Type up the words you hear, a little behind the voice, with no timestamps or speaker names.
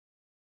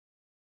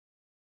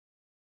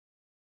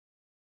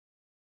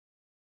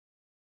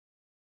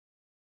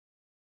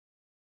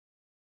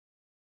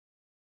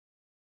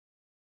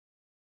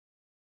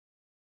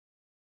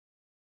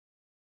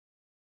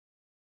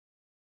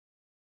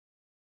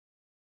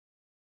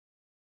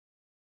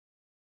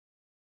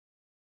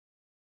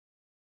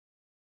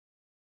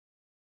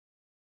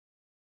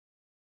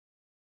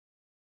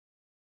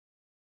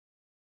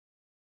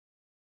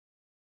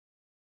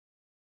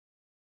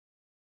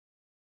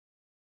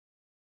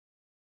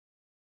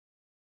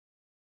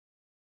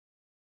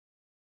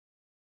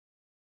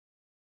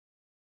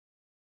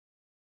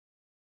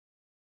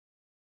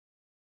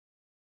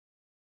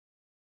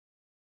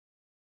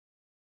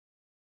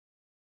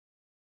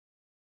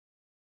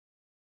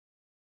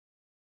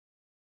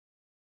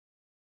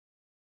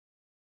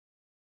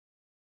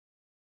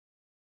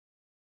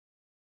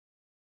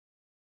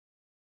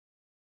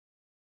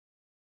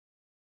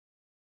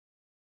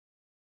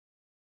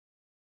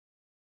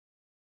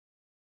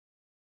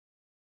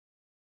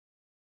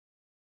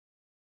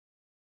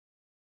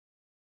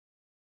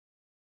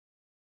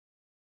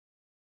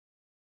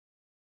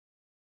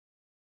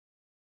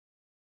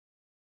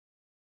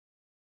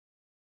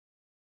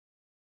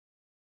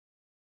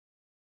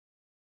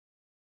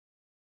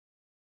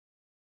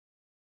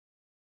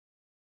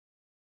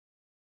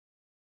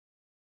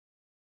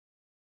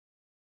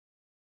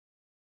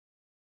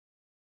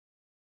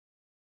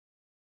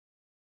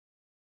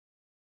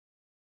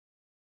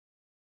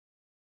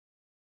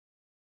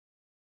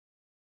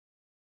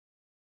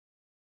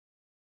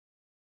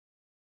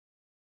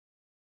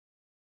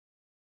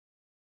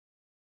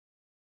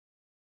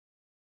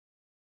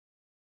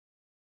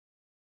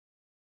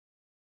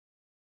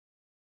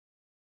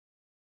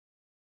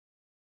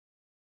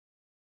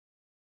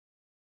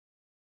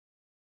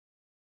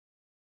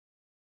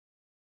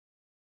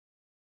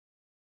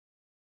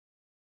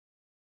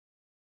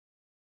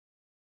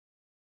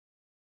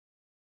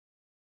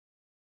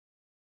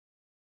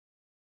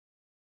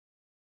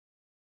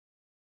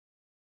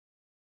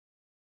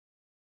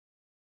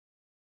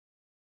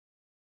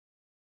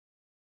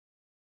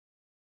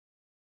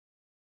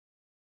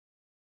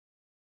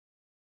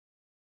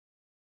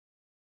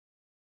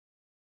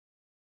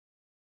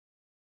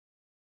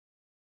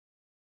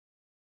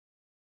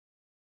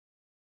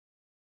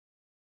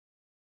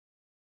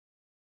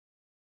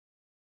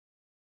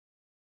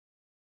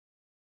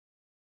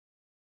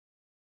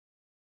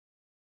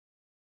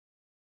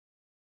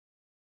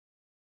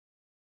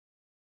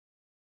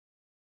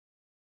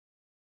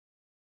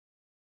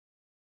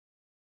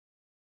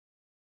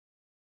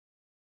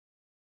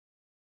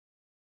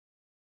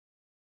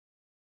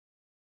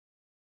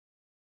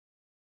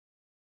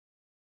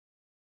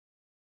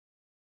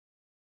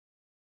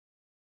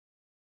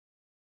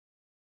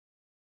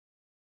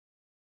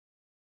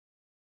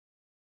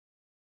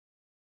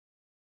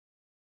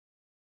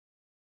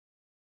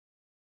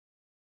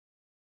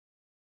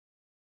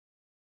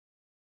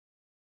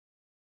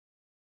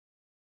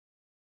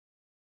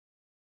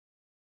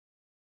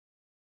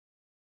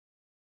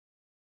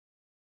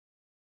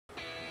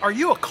Are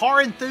you a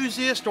car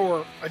enthusiast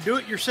or a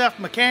do-it-yourself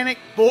mechanic?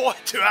 Boy,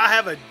 do I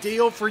have a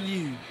deal for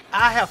you.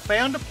 I have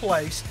found a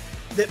place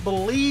that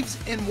believes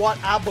in what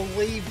I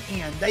believe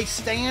in. They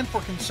stand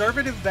for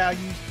conservative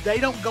values. They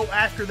don't go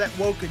after that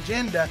woke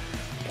agenda.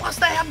 Plus,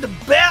 they have the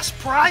best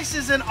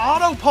prices in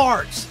auto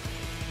parts.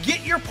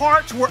 Get your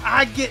parts where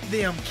I get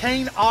them.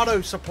 Kane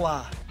Auto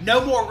Supply.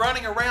 No more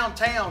running around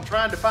town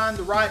trying to find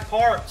the right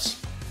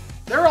parts.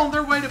 They're on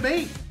their way to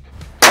me.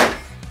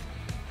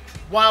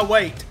 Why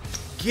wait?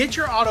 Get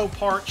your auto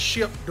parts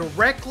shipped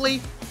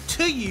directly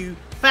to you,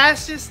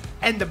 fastest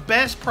and the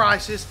best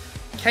prices.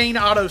 Kane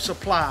Auto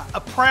Supply, a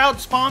proud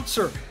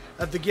sponsor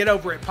of the Get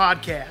Over It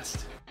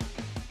podcast.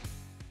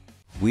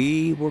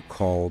 We were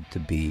called to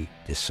be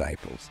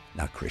disciples,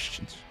 not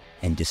Christians.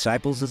 And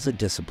disciples is a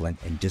discipline,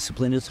 and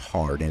discipline is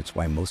hard, and it's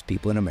why most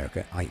people in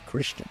America aren't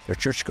Christian. They're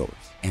churchgoers.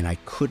 And I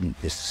couldn't.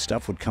 This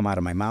stuff would come out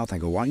of my mouth. I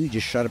go, why don't you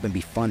just shut up and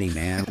be funny,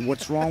 man?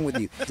 What's wrong with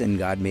you? Then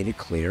God made it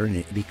clear,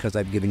 and because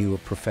I've given you a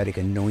prophetic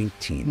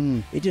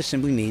anointing. It just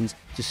simply means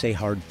to say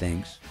hard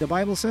things. The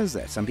Bible says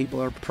that. Some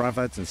people are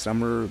prophets, and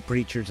some are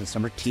preachers, and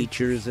some are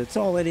teachers. That's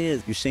all it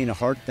is. You're saying a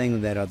hard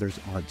thing that others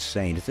aren't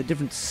saying. It's a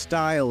different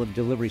style of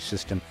delivery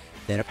system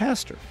than a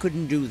pastor.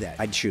 Couldn't do that.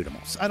 I'd shoot them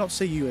all. I don't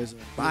see you as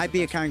a... I'd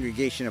be a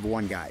congregation of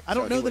one guy. I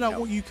don't know that I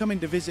want you coming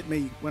to visit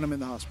me when I'm in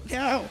the hospital.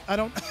 No. I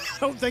don't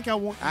think I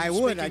want you I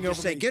would. I'd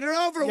just say, get it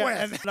over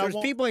with. There's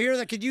people here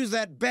that could use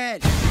that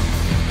bed.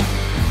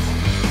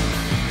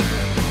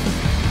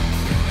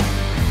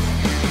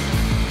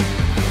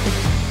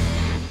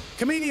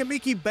 Comedian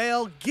Mickey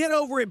Bell, Get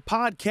Over It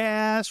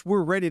podcast.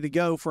 We're ready to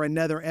go for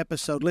another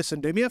episode. Listen,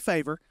 do me a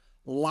favor.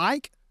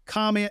 Like,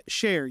 comment,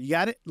 share. You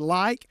got it?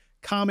 Like,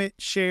 comment,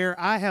 share.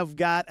 I have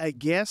got a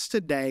guest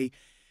today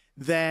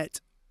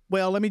that,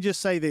 well, let me just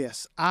say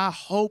this. I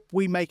hope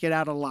we make it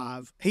out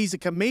alive. He's a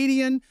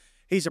comedian.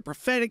 He's a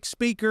prophetic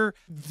speaker.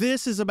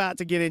 This is about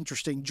to get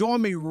interesting.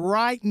 Join me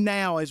right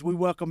now as we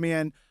welcome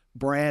in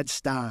Brad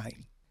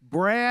Stine.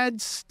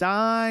 Brad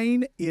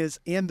Stine is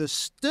in the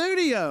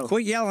studio.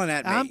 Quit yelling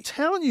at me. I'm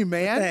telling you,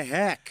 man. What the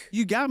heck?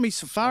 You got me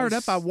so fired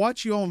up. I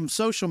watch you on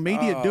social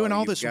media doing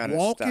all this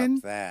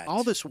walking.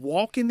 All this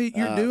walking that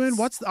you're doing.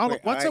 What's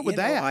up with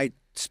that? I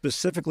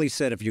specifically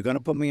said if you're going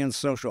to put me on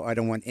social, I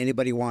don't want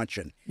anybody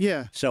watching.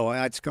 Yeah. So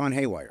it's gone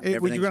haywire.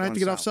 You're going to have to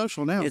get off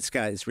social now.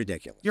 It's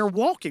ridiculous. You're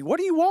walking. What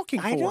are you walking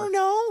for? I don't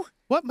know.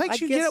 What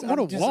makes you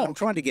want to walk? I'm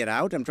trying to get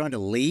out. I'm trying to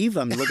leave.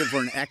 I'm looking for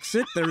an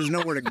exit. There's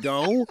nowhere to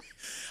go.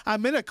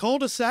 I'm in a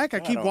cul-de-sac. I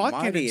keep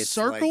walking in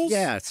circles.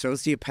 It's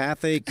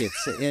sociopathic.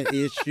 It's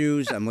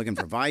issues. I'm looking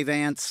for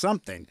Vyvanse.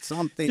 Something.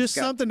 Just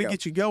something to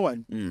get you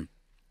going.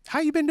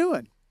 How you been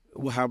doing?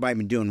 Well, how have I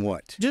been doing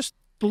what? Just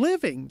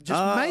living.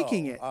 Just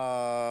making it.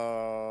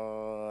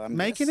 I'm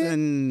making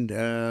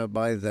guessing,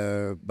 by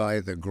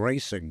the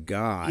grace of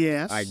God.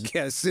 Yes. I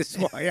guess is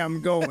why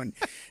I'm going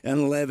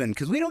and living,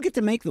 because we don't get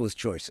to make those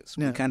choices.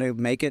 No. We kind of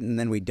make it and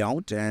then we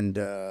don't, and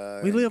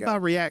we live by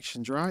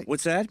reactions, right?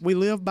 What's that? We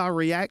live by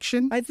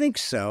reaction. I think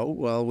so.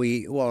 Well,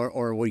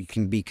 or we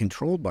can be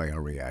controlled by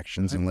our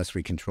reactions unless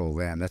we control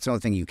them. That's the only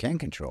thing you can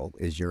control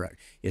is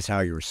how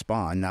you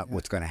respond, not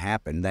what's going to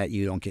happen. That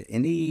you don't get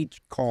any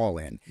call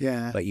in.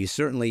 Yeah. But you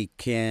certainly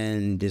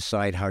can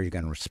decide how you're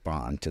going to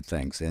respond to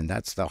things, and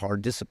that's the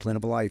hard discipline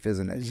of life,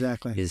 isn't it?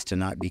 Exactly. Is to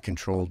not be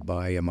controlled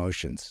by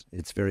emotions.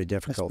 It's very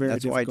difficult.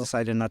 That's why I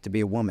decided not to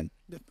be a woman.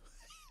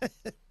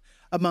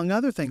 Among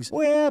other things.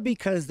 Well,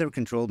 because they're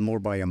controlled more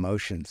by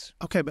emotions.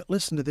 Okay, but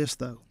listen to this,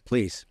 though.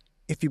 Please.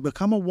 If you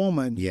become a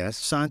woman, yes,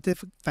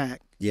 scientific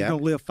fact, you're going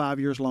to live 5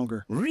 years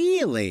longer.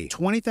 Really?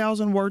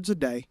 20,000 words a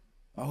day.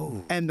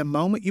 Oh. And the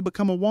moment you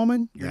become a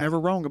woman, you're never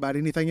wrong about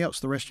anything else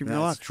the rest of your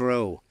life. That's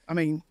true. I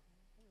mean...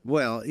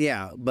 Well,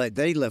 yeah, but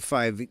they live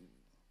 5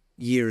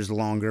 years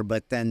longer,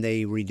 but then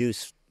they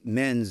reduce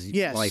men's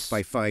life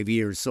by 5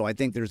 years. So I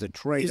think there's a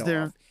trade-off. Is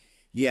there?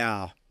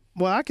 Yeah.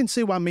 Well, I can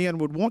see why men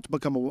would want to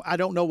become I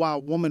don't know why a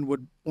woman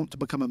would want to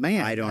become a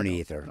man. I don't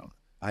either.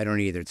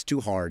 It's too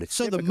hard. It's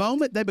difficult. The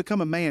moment they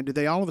become a man, do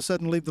they all of a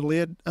sudden leave the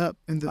lid up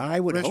in the restroom? I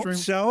would hope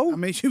so. I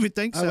mean, you would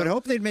think so. I would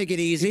hope they'd make it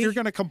easy. If you're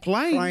going to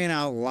complain. Crying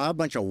out loud,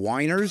 bunch of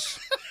whiners.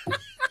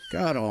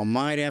 God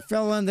almighty, I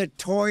fell in the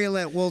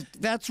toilet. Well,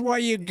 that's why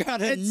you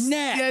got a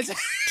neck. Yes.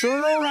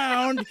 Turn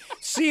around,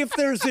 see if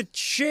there's a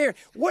chair.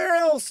 Where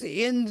else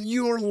in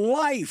your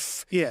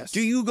life do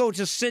you go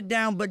to sit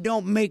down but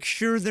don't make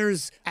sure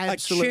there's a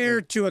chair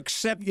to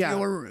accept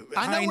your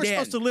I know we're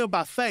supposed to live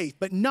by faith,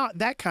 but not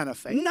that kind of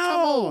faith.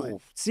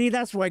 No. See,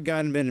 that's why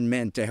God invented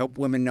men, to help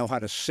women know how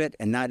to sit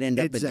and not end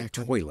up in the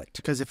toilet.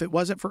 Because if it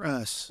wasn't for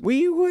us,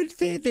 they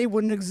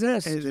wouldn't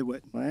exist. They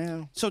wouldn't.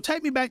 Well. So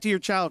take me back to your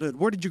childhood.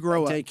 Where did you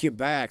grow up? Take you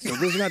back. So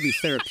this is going to be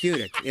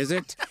therapeutic, is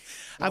it?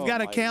 I've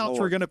got accounts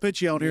we're going to put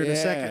you on here in a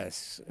second.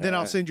 Then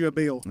I'll send you a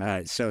bill. All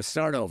right, so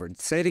start over.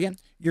 Say it again.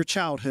 Your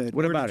childhood.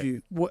 What about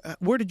it?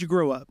 Where did you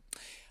grow up?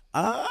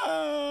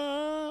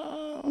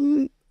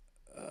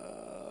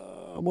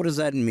 What does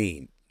that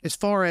mean? As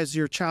far as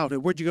your childhood,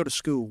 where'd you go to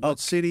school? What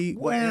city?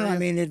 What area? I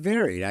mean, it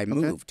varied. I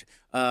moved.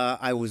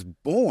 I was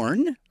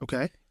born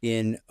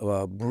in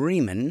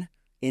Bremen,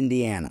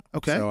 Indiana.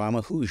 Okay. So I'm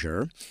a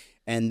Hoosier.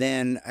 And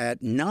then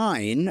at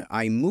 9,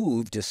 I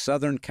moved to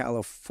Southern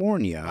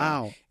California.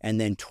 Wow. And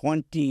then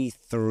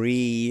 23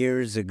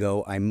 years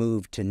ago, I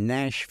moved to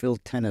Nashville,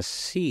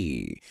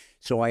 Tennessee.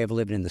 So I have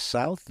lived in the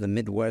South, the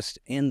Midwest,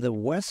 and the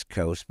West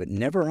Coast, but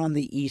never on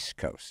the East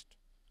Coast.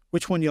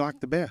 Which one you like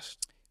the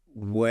best?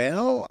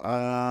 Well,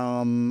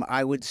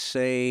 I would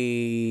say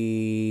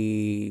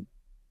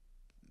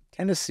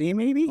Tennessee,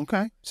 maybe.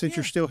 Okay. Since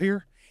you're still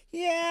here?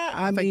 Yeah,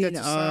 I think that's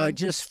a sign.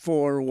 just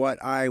for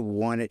what I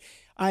wanted.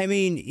 I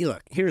mean,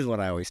 look, here's what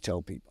I always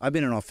tell people. I've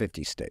been in all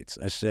 50 states.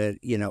 I said,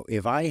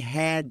 if I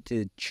had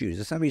to choose,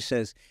 if somebody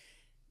says,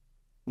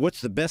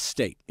 what's the best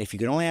state? If you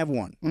could only have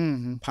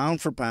one,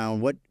 pound for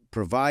pound, what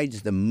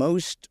provides the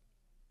most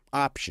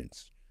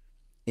options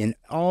in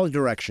all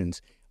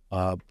directions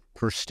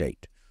per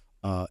state?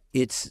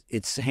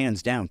 It's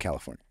hands down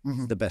California.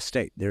 It's the best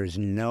state. There is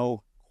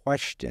no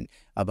question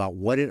about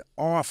what it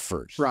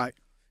offers. Right.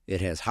 It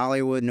has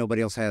Hollywood.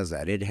 Nobody else has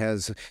that. It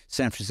has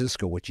San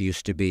Francisco, which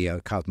used to be a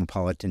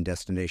cosmopolitan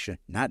destination.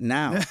 Not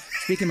now.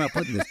 Speaking about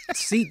putting the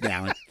seat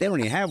down, they don't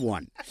even have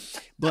one.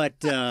 But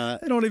they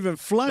don't even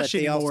flush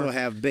they anymore. also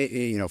have,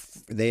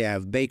 they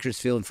have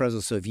Bakersfield and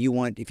Fresno. So if you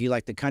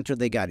like the country,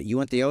 they got it. You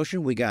want the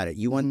ocean, we got it.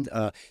 You want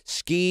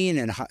skiing,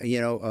 and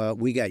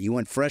we got it. You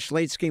want fresh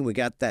lake skiing, we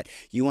got that.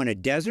 You want a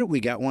desert,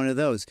 we got one of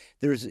those.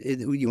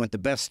 You want the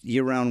best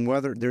year-round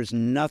weather. There's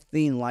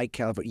nothing like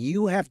California.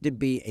 You have to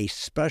be a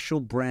special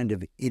brand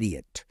of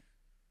idiot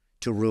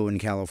to ruin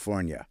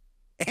California.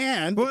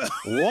 And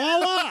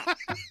voila!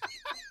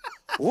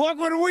 Look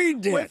what we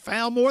did. We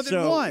found more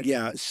than one.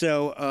 Yeah.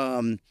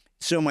 So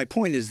my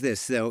point is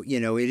this, though.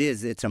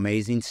 It's an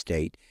amazing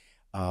state,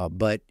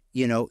 but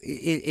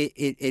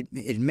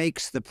it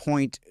makes the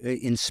point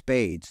in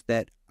spades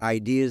that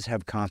ideas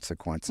have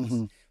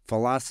consequences.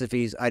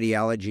 Philosophies,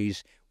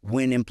 ideologies,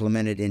 when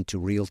implemented into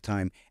real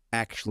time,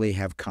 actually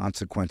have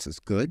consequences,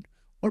 good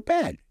or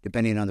bad,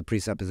 depending on the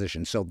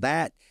presupposition. So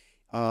that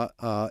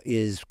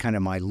is kind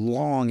of my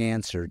long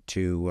answer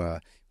to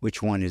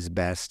which one is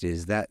best.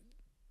 Is that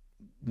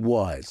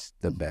was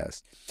the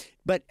best.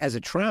 But as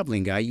a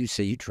traveling guy, you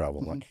say you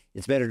travel one.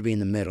 It's better to be in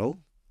the middle,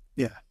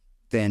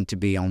 than to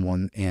be on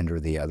one end or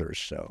the other.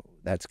 So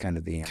that's kind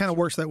of the answer. Kind of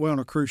works that way on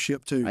a cruise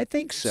ship too. I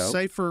think so.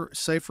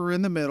 Safer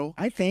in the middle.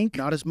 I think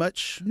not as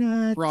much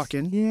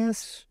rocking.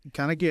 Yes,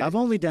 kind of get. I've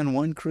only done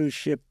one cruise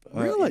ship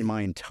really in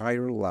my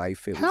entire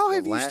life. How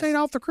have you stayed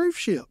off the cruise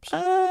ships?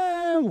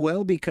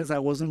 Well, because I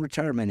wasn't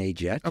retirement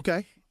age yet.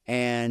 Okay.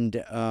 And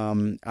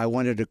I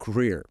wanted a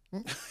career.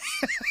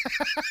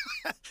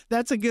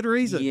 That's a good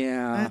reason.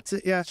 Yeah. That's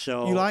it. Yeah.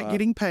 So you like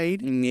getting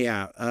paid?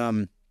 Yeah.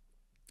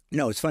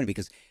 No, it's funny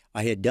because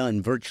I had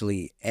done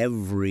virtually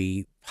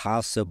every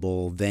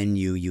possible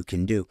venue you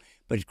can do.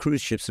 But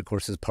cruise ships, of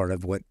course, is part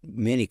of what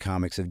many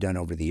comics have done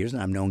over the years.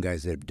 And I've known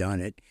guys that have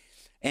done it.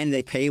 And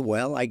they pay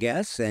well, I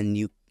guess.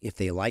 And if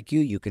they like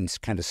you, you can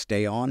kind of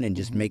stay on and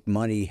just make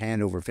money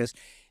hand over fist.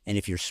 And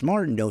if you're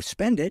smart and don't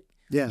spend it,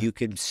 you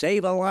could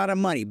save a lot of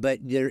money, but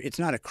it's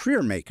not a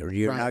career maker.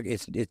 You're not.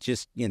 It's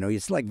just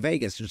it's like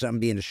Vegas or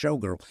something. Being a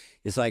showgirl,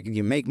 it's like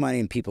you make money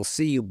and people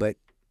see you, but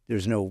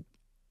there's no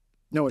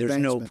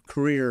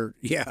career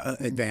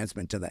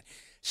advancement to that.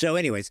 So,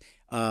 anyways,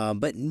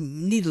 but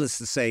needless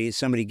to say,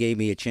 somebody gave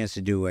me a chance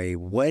to do a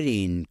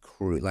wedding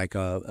cruise, like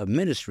a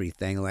ministry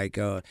thing, like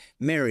a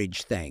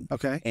marriage thing.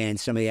 Okay. And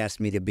somebody asked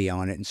me to be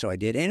on it, and so I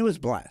did, and it was a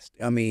blast.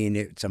 I mean,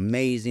 it's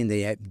amazing.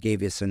 They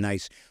gave us a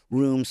nice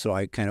room, so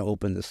I kind of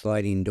opened the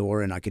sliding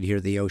door, and I could hear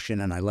the ocean,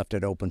 and I left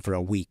it open for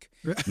a week.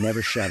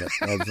 Never shut it.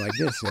 I was like,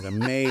 this is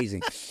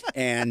amazing.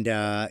 And,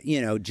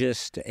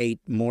 just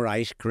ate more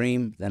ice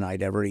cream than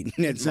I'd ever eaten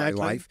in my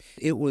life.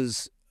 It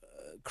was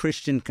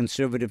Christian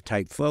conservative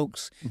type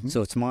folks.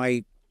 So it's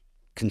my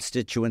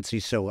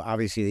constituency. So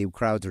obviously the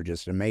crowds are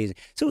just amazing.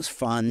 So it was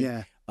fun.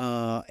 Yeah.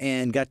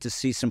 And got to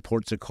see some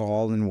ports of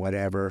call and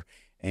whatever.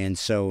 And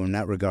so in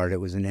that regard,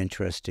 it was an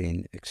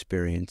interesting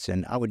experience.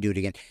 And I would do it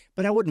again.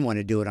 But I wouldn't want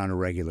to do it on a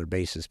regular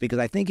basis because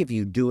I think if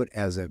you do it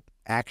as an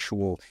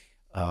actual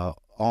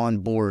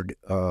on-board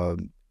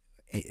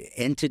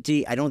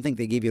entity, I don't think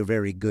they give you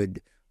very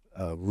good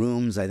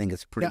rooms. I think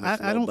it's pretty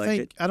much low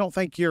budget. I don't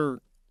think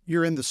you're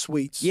in the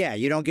suites. Yeah,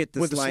 you don't get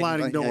the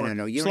sliding door.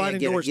 No. You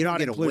sliding don't door's get not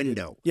a included.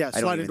 window. Yeah,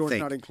 sliding door's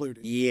not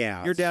included.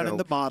 Yeah. You're down in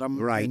the bottom.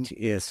 Right,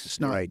 yes,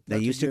 right. They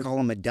used to call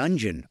them a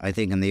dungeon, I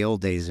think, in the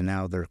old days, and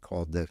now they're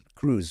called the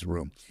cruise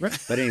room.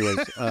 But anyways,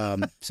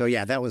 so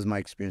yeah, that was my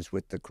experience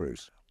with the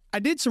cruise. I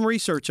did some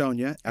research on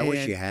you. I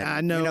wish you had.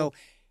 I know.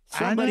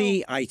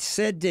 I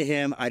said to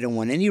him, I don't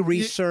want any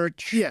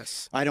research.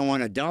 Yes. I don't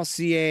want a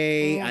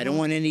dossier. I don't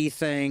want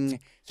anything.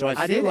 So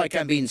I feel like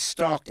I'm being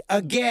stalked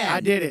again.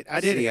 I did it.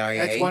 CIA.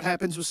 That's what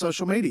happens with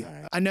social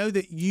media. I know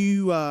that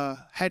you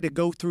had to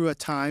go through a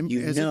time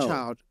as a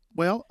child.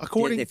 Well,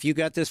 if you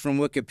got this from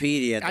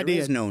Wikipedia, there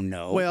is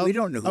no. Well, we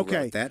don't know who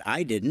wrote that.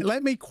 I didn't.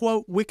 Let me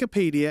quote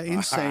Wikipedia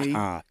and say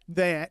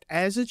that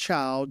as a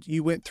child,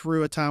 you went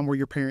through a time where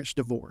your parents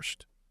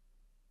divorced.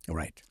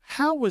 Right.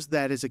 How was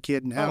that as a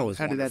kid, and Oh, it how was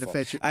did that wonderful.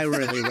 affect you? I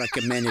really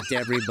recommend it to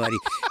everybody.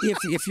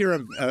 If you're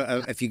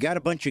if you got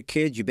a bunch of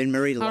kids, you've been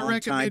married a long time,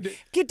 recommend it.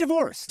 get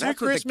divorced. Two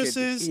That's what the kids-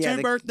 Christmases, yeah, two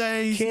the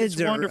birthdays. Kids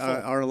It's wonderful.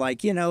 are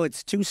like,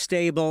 it's too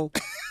stable,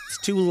 it's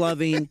too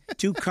loving,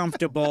 too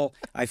comfortable.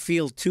 I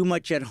feel too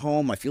much at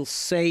home. I feel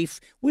safe.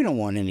 We don't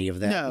want any of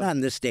that. No. Not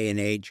in this day and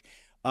age.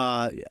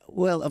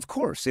 Well, of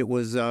course, it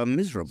was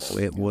miserable.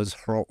 It was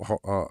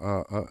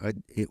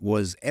it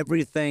was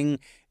everything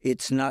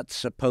it's not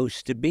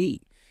supposed to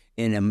be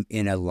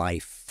in a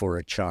life for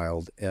a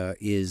child.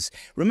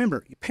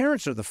 Remember,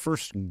 parents are the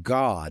first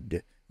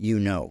God you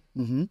know.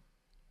 Mm-hmm.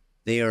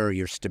 They are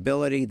your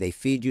stability. They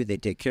feed you. They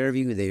take care of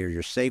you. They are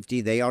your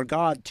safety. They are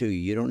God to you.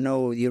 You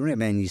don't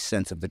have any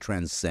sense of the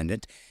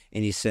transcendent,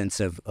 any sense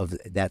of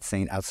that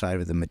thing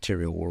outside of the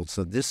material world.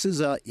 So this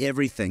is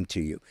everything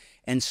to you.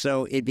 And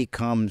so it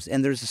becomes,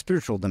 and there's a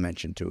spiritual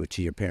dimension to it,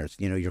 to your parents.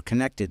 You're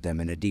connected to them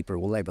in a deeper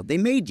way. But they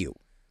made you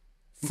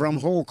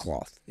from whole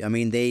cloth. I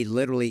mean, they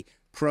literally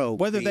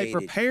whether they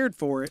prepared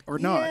for it or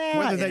not,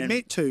 whether they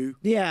meant to.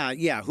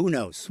 Yeah, who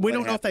knows? We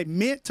don't know if they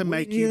meant to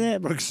make you. Yeah,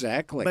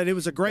 exactly. But it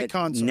was a great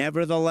concept.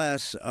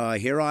 Nevertheless,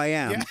 here I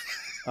am.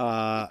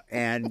 Yeah.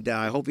 And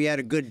I hope you had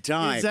a good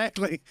time.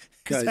 Exactly.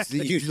 Because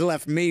you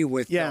left me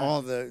with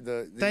all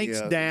the thanks,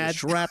 Dad. The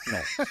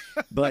shrapnel.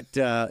 But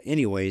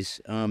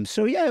anyways,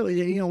 so yeah,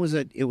 it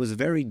was a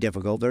very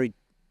difficult, very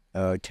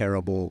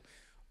terrible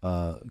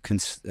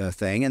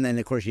thing. And then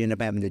of course you end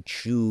up having to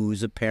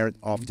choose a parent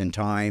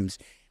oftentimes,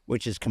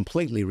 which is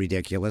completely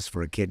ridiculous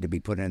for a kid to be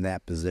put in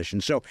that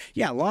position. So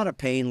yeah, a lot of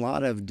pain, a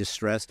lot of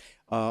distress,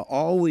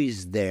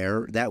 always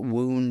there. That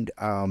wound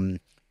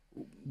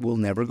will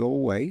never go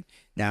away.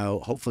 Now,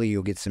 hopefully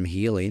you'll get some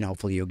healing.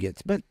 Hopefully you'll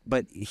get,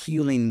 but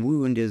healing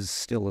wound is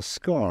still a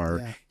scar.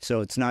 Yeah.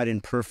 So it's not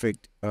in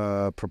perfect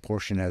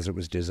proportion as it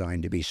was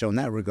designed to be. So in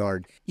that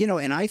regard,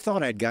 and I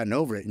thought I'd gotten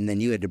over it, and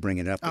then you had to bring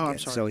it up again. I'm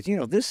sorry.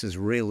 So, this is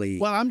really...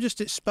 Well, I'm just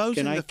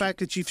exposing the fact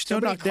that you've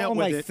still not dealt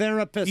with it.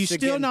 Therapist you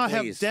still again, not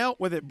please. have dealt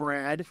with it,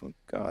 Brad. For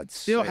God's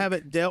Still sake.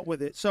 haven't dealt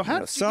with it. So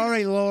how?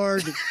 Sorry,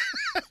 Lord.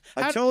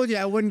 I told you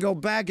I wouldn't go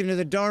back into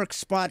the dark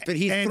spot, but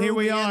he and threw here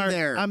we me are. in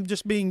there. I'm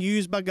just being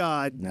used by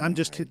God. No. I'm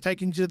just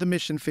taking you to the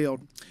mission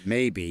field.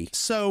 Maybe.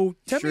 So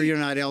tell Sure me, you're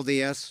not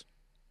LDS?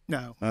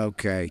 no,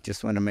 Okay,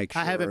 just want to make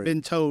sure. I haven't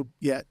been told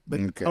yet.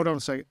 But Okay. hold on a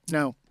second.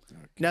 No,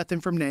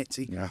 nothing from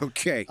Nancy.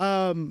 Okay.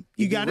 You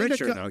You'd got be into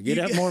richer, though. You'd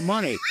have more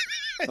money.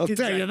 I'll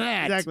tell you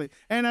that. Exactly.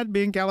 And I'd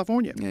be in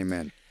California.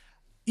 Amen.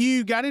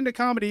 You got into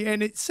comedy,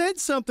 and it said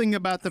something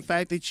about the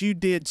fact that you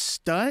did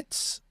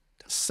stunts,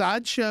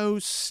 sideshow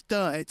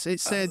stunts. It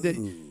said that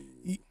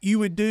you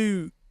would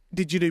do.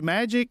 Did you do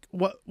magic?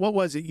 What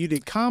was it? You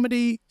did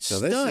comedy, So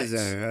stunts.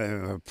 this is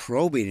a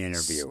probing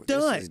interview.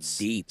 Stunts. This is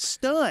deep.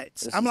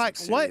 Stunts. This I'm is like,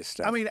 some what? serious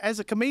stuff. I mean, as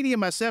a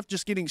comedian myself,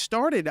 just getting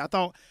started, I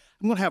thought,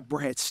 I'm going to have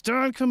Brad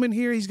Stine come in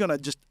here. He's going to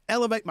just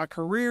elevate my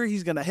career.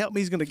 He's going to help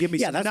me. He's going to give me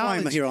some That's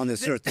knowledge. why I'm here on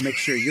this earth, to make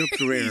sure your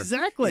career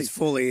Exactly. is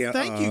fully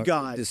Thank you,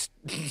 God.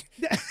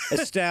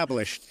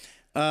 established.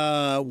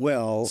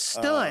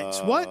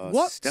 Stunts.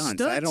 What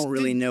stunts? I don't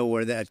really know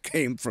where that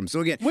came from. So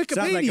again, it's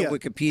not like a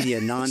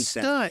Wikipedia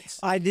nonsense. Stunts.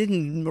 I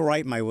didn't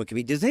write my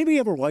Wikipedia. Does anybody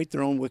ever write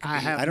their own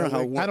Wikipedia? I don't know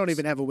how it works. I don't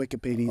even have a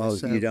Wikipedia. Oh,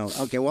 so. you don't?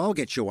 Okay, well, I'll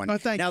get you one. Oh,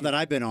 thank now you. that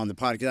I've been on the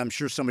podcast, I'm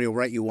sure somebody will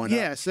write you one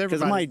Yes, up.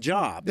 everybody. Because my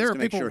job There is are to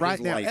make people sure right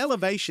his now. life...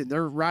 Elevation.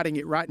 They're writing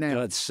it right now.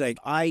 God's sake.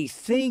 I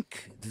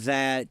think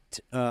that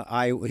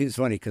it's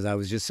funny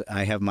because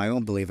I have my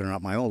own, believe it or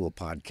not, my own little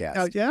podcast.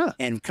 Oh, yeah.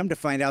 And come to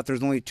find out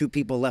there's only 2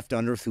 people left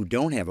on earth who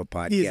don't have a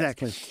podcast.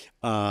 Exactly.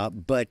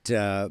 But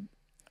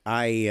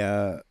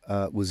I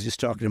was just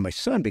talking to my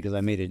son because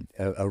I made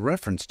a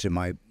reference to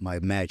my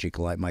magic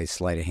light, my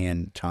sleight of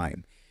hand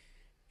time.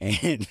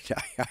 And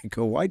I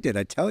go, why did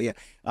I tell you?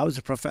 I was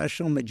a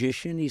professional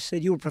magician. He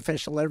said, you were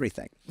professional at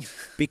everything.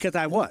 Because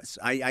I was.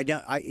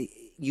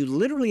 You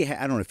literally,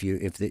 I don't know if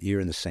you're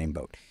in the same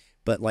boat,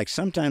 but like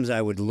sometimes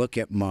I would look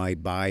at my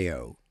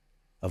bio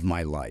of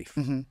my life.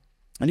 Mm-hmm.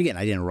 And again,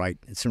 I didn't write,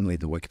 certainly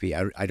the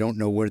Wikipedia. I don't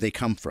know where they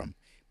come from,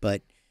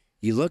 but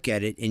you look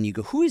at it and you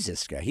go, who is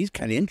this guy? He's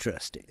kind of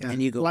interesting. Yeah.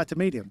 And you go, I'd like to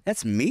meet him.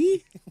 that's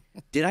me?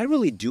 Did I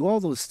really do all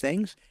those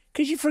things?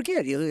 Because you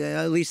forget,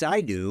 at least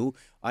I do.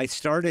 I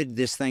started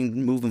this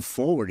thing moving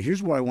forward.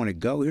 Here's where I want to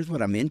go. Here's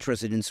what I'm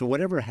interested in. So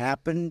whatever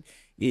happened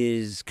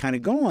is kind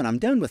of gone. I'm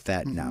done with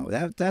that now.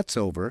 That's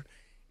over.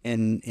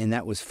 And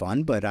that was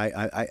fun. But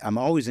I'm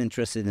always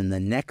interested in the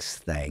next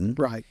thing.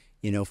 Right.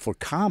 For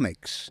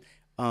comics,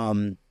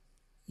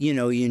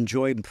 you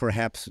enjoy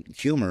perhaps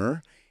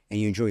humor and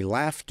you enjoy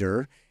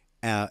laughter.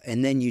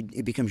 And then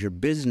it becomes your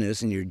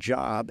business and your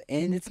job,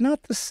 and it's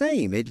not the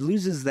same. It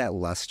loses that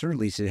luster, at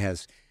least it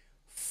has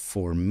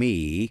for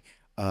me,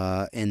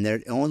 and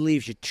there only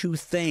leaves you 2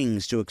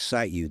 things to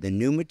excite you: the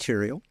new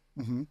material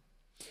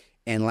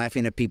and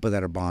laughing at people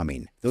that are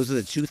bombing. Those are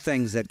the 2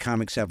 things that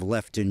comics have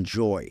left to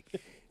enjoy,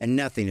 and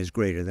nothing is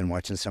greater than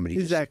watching somebody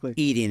just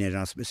eating it,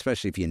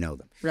 especially if you know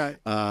them. Right.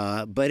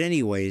 But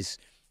anyways...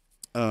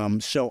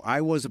 So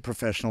I was a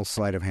professional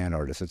sleight of hand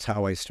artist. That's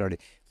how I started.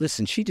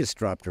 Listen, she just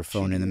dropped her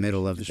phone in the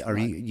middle of.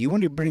 You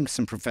want to bring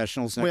some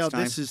professionals next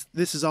time? Well,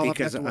 this is all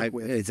because I've got to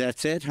work with.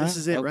 That's it, huh? This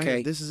is it, okay. right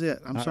here. This is it.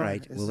 I'm all sorry.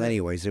 Right. Well,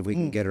 anyways, if we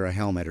can get her a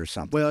helmet or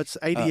something. Well, it's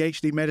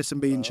ADHD medicine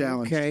being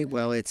challenged. Okay.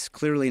 Well, it's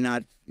clearly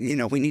not. We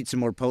need some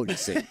more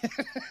potency.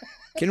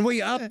 Can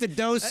we up the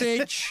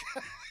dosage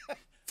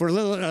for a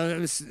little?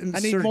 I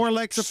need more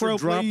Lexapro,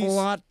 drop please. a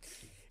lot.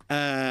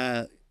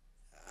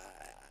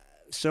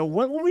 So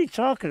what were we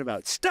talking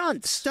about?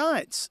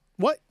 Stunts.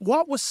 What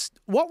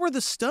were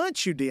the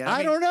stunts you did? I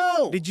mean, don't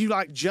know. Did you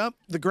jump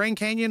the Grand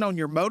Canyon on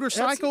your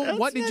motorcycle? That's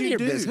what did none you of your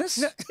do? business.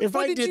 No, if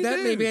what I did you that,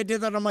 do? maybe I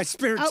did that on my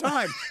spare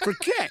time for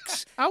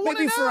kicks. I want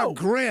to maybe for know. a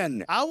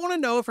grin. I want to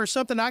know if there's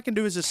something I can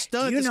do as a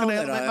stunt that's going to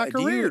elevate my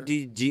career.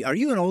 Are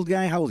you an old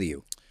guy? How old are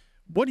you?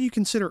 What do you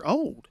consider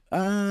old?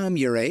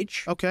 Your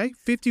age. Okay,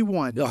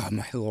 51. Oh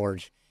my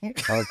Lord.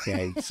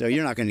 Okay, so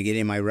you're not going to get any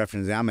of my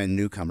references. I'm a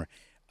newcomer.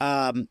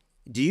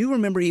 Do you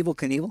remember Evel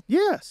Knievel?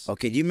 Yes.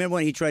 Okay. Do you remember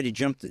when he tried to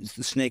jump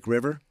the Snake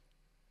River?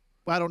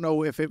 I don't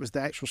know if it was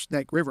the actual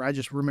Snake River. I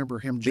just remember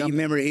him But you jumping.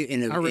 remember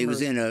he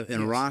was in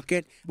a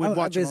rocket? We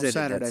watched it on visited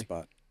Saturday. that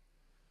spot.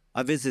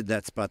 I visited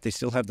that spot. They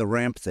still have the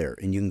ramp there,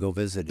 and you can go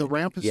visit it. The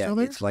ramp is still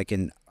there? It's like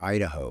in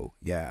Idaho.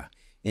 Yeah.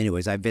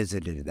 Anyways, I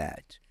visited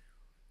that.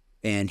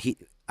 And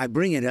I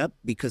bring it up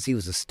because he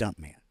was a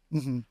stuntman.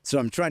 Mm-hmm. So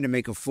I'm trying to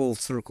make a full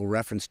circle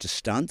reference to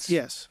stunts.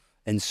 Yes.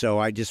 And so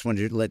I just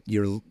wanted to let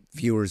your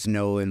viewers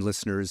know and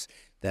listeners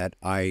that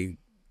I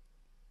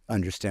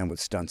understand what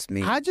stunts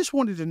mean. I just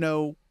wanted to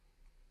know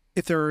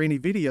if there are any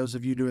videos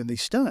of you doing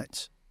these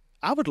stunts.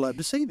 I would love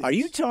to see these. Are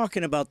you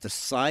talking about the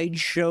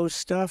sideshow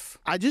stuff?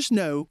 I just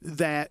know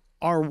that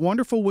our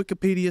wonderful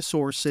Wikipedia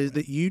source says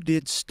that you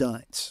did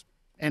stunts.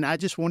 And I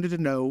just wanted to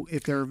know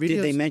if there are videos.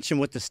 Did they mention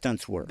what the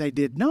stunts were? They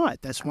did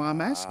not. That's why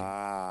I'm asking.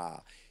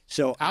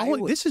 So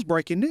this is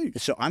breaking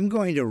news. So I'm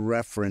going to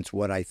reference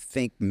what I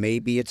think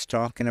maybe it's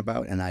talking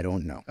about, and I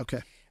don't know.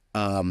 Okay.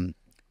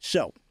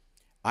 So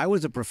I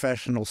was a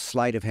professional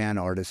sleight of hand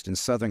artist in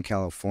Southern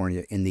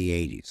California in the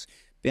 80s.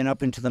 Been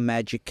up into the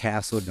Magic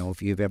Castle. Don't know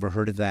if you've ever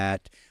heard of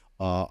that.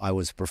 I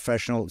was a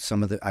professional.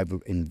 I've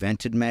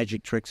invented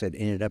magic tricks that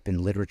ended up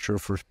in literature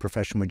for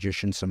professional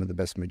magicians. Some of the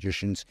best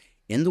magicians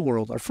in the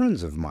world are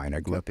friends of mine.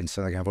 I grew up in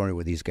Southern California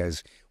with these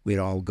guys. We'd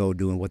all go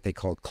doing what they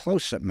called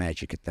close-up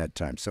magic at that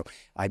time. So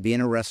I'd be in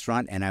a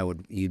restaurant, and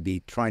you'd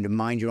be trying to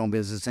mind your own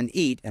business and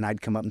eat, and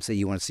I'd come up and say,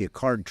 "You want to see a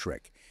card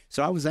trick?"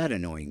 So I was that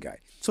annoying guy.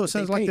 So it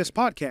sounds like this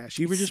podcast.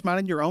 You were just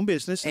minding your own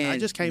business, and I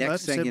just came up and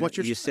said, "What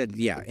you said?"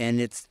 Yeah,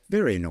 and it's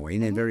very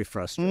annoying and very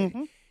frustrating.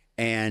 Mm-hmm.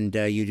 And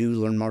you do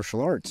learn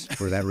martial arts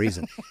for that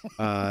reason,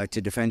 to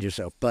defend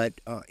yourself. But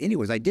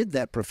anyways, I did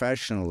that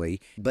professionally.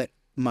 But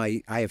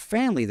I have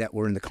family that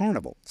were in the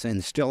carnival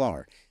and still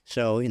are.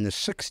 So in the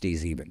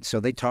 60s even. So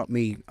they taught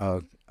me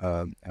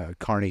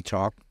carny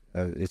talk.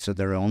 It's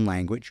their own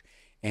language.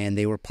 And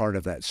they were part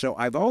of that. So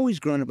I've always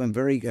grown up in a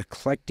very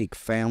eclectic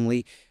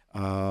family.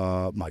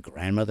 My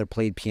grandmother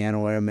played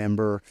piano, I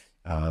remember.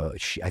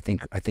 I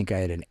think I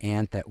had an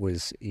aunt that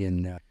was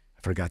in, I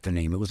forgot the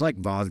name. It was like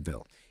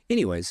vaudeville.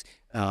 Anyways,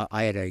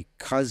 I had a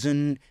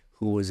cousin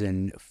who was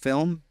in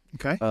film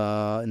in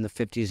the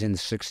 50s and the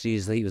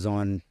 60s. He was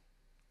on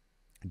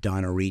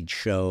Donna Reed's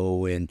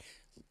show and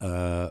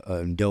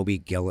Dobie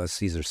Gillis.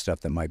 These are stuff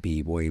that might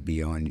be way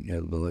beyond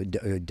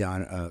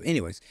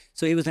anyways,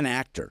 so he was an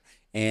actor.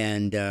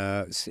 And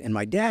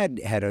my dad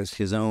had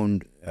his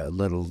own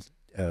little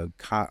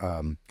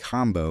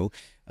combo.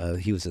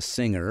 He was a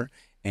singer,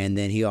 and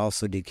then he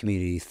also did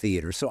community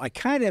theater. So I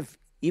kind of,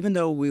 even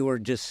though we were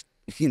just,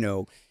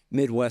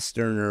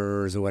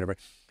 Midwesterners or whatever,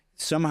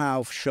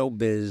 somehow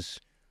showbiz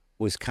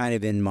was kind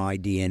of in my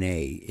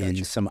DNA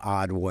in some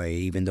odd way,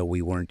 even though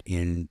we weren't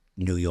in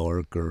New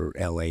York or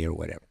L.A. or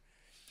whatever.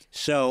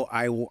 So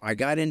I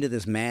got into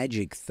this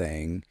magic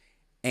thing,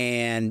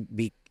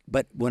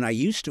 but when I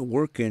used to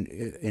work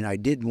and I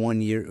did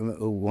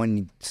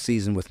one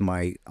season with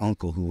my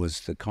uncle who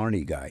was the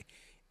carny guy,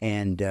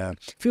 and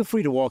feel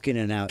free to walk in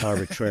and out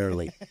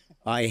arbitrarily.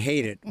 I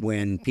hate it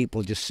when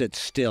people just sit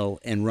still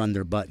and run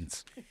their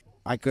buttons.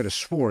 I could have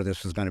swore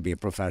this was going to be a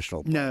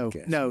professional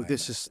podcast. No,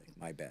 this is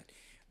my bad.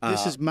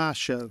 This is my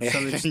show. So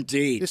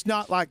Indeed. It's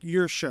not like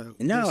your show.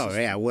 No,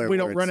 we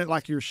don't run it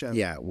like your show.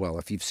 Yeah, well,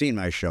 if you've seen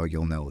my show,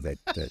 you'll know that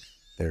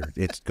there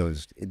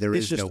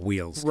is no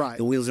wheels. Right.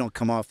 The wheels don't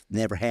come off.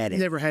 Never had it.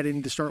 Never had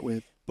any to start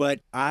with.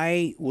 But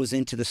I was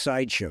into the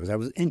sideshows. I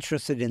was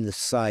interested in the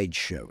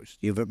sideshows.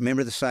 You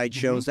remember the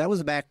sideshows? That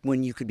was back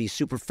when you could be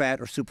super fat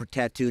or super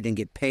tattooed and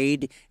get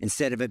paid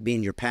instead of it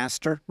being your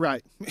pastor.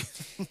 Right.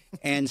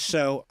 And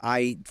so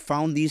I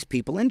found these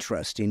people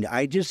interesting.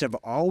 I just have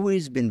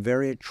always been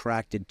very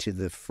attracted to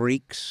the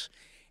freaks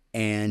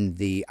and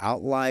the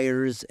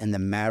outliers and the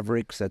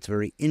mavericks. That's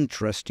very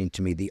interesting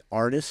to me. The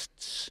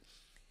artists,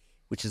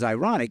 which is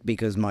ironic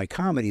because my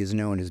comedy is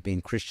known as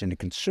being Christian and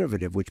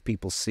conservative, which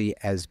people see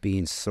as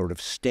being sort of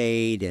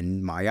staid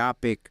and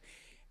myopic.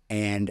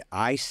 And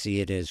I see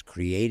it as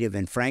creative.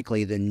 And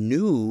frankly, the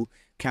new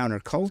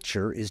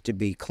counterculture is to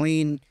be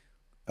clean,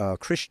 a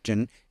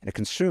Christian and a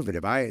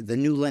conservative. The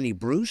new Lenny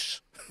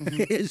Bruce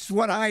is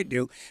what I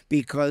do,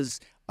 because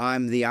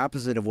I'm the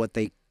opposite of what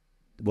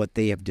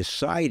they have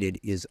decided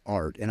is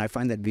art. And I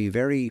find that to be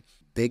very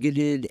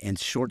bigoted and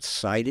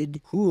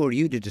short-sighted. Who are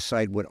you to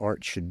decide what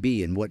art should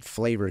be and what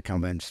flavor it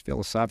comes,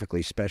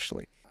 philosophically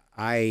especially?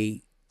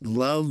 I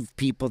love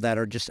people that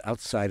are just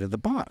outside of the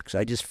box.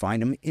 I just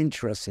find them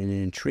interesting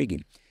and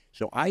intriguing.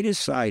 So I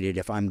decided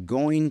if I'm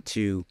going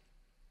to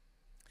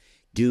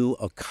do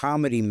a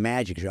comedy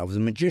magic show, I was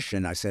a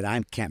magician. I said,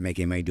 I can't make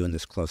anybody doing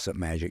this close-up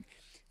magic.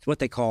 It's what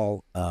they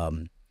call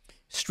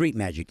street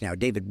magic now.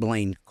 David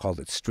Blaine called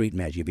it street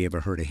magic. Have you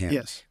ever heard of him?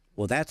 Yes.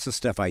 Well, that's the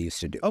stuff I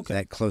used to do. Okay.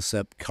 That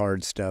close-up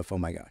card stuff. Oh,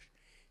 my gosh.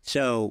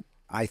 So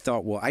I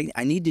thought, well,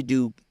 I need to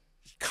do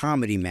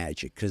comedy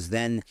magic, because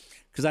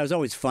I was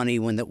always funny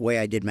when the way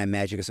I did my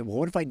magic. I said, well,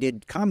 what if I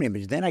did comedy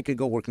magic? Then I could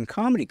go work in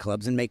comedy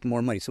clubs and make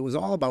more money. So it was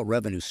all about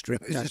revenue stream.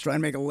 I was just trying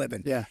to make a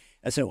living. Yeah.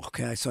 I said,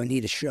 okay, so I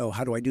need a show.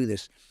 How do I do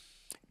this?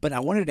 But I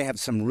wanted to have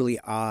some really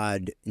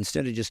odd,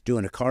 instead of just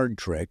doing a card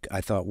trick,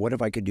 I thought, what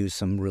if I could do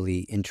some really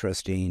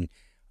interesting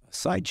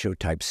sideshow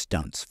type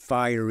stunts,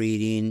 fire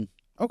eating,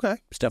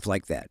 stuff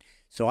like that.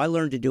 So I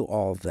learned to do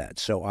all of that.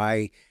 So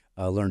I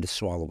learned to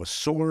swallow a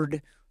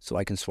sword, so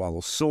I can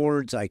swallow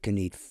swords, I can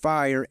eat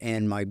fire,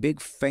 and my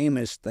big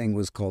famous thing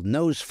was called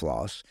nose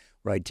floss,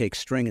 where I'd take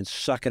string and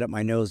suck it up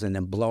my nose and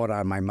then blow it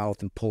out of my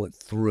mouth and pull it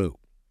through,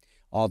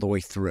 all the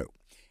way through.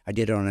 I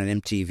did it on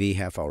an MTV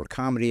half-hour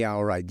comedy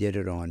hour. I did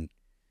it on,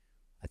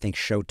 I think,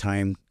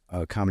 Showtime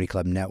Comedy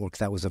Club Network.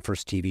 That was the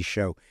first TV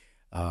show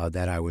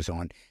that I was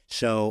on.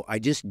 So I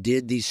just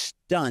did these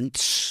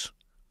stunts,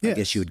 I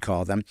guess you would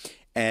call them,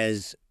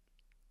 as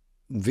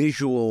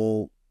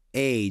visual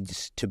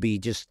aids to be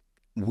just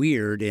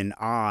weird and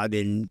odd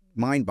and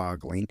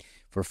mind-boggling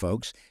for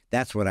folks.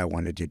 That's what I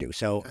wanted to do.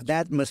 So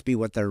that must be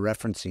what they're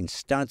referencing,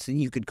 stunts,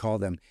 and you could call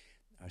them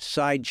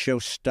sideshow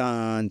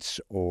stunts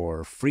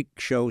or freak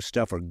show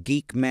stuff or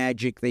geek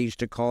magic, they used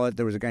to call it.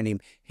 There was a guy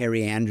named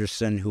Harry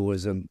Anderson who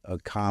was a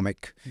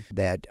comic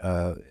that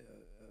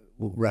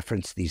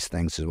referenced these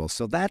things as well.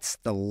 So that's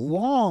the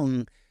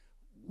long,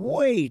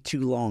 way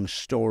too long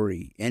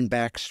story and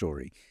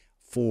backstory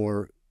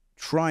for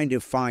trying to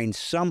find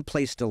some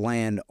place to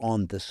land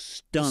on the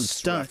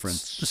stunts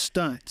reference. The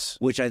stunts.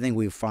 Which I think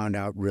we found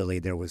out really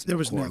there was no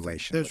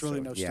correlation. Nothing. There's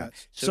really no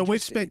stunts. So So we've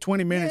spent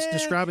 20 minutes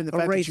describing the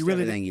fact that you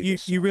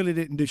really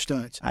didn't do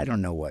stunts. I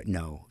don't know what.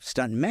 No.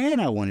 Stunt man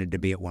I wanted to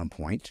be at one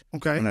point.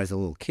 Okay. When I was a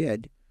little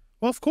kid.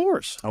 Well, of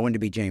course. I wanted to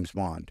be James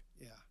Bond.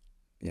 Yeah.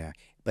 Yeah.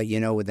 But,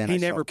 you know, then He I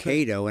never saw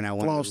Kato and I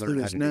wanted to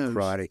learn how to do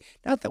karate.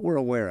 Not that we're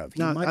aware of.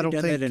 He might have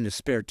done that in his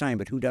spare time,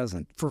 but who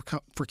doesn't? For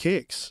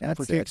kicks. That's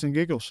for kicks and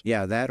giggles.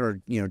 Yeah, that or,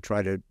 you know,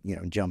 try to, you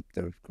know, jump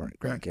the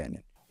Grand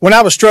Canyon. When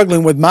I was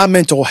struggling with my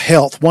mental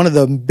health, one of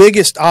the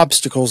biggest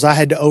obstacles I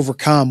had to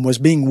overcome was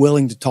being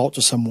willing to talk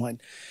to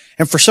someone.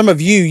 And for some of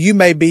you, you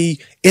may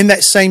be in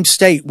that same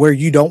state where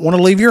you don't want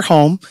to leave your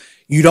home.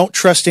 You don't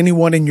trust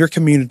anyone in your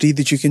community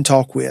that you can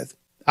talk with.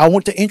 I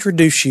want to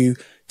introduce you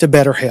to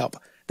BetterHelp.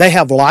 They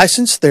have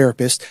licensed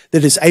therapists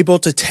that is able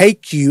to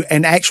take you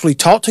and actually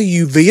talk to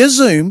you via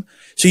Zoom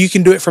so you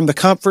can do it from the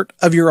comfort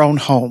of your own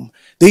home.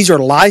 These are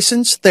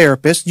licensed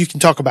therapists. You can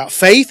talk about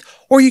faith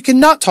or you can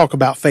not talk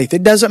about faith.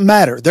 It doesn't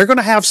matter. They're going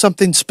to have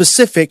something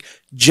specific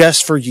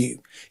just for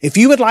you. If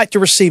you would like to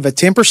receive a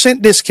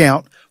 10%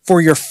 discount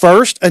for your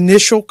first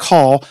initial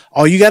call,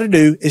 all you got to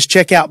do is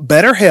check out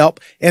BetterHelp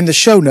in the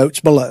show notes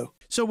below.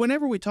 So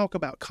whenever we talk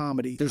about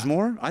comedy, there's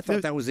more. I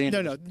thought that was the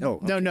end.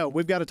 No.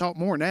 We've got to talk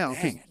more now.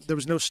 Dang it. There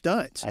was no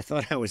stunts. I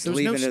thought I was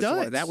leaving this.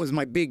 That was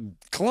my big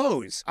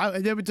close.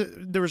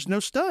 There was no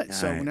stunts.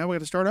 So now we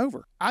got to start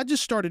over. I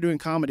just started doing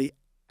comedy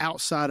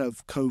outside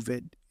of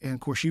COVID, and of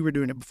course you were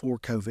doing it before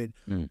COVID.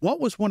 What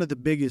was one of the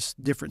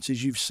biggest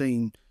differences you've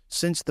seen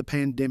since the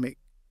pandemic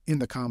in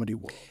the comedy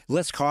world?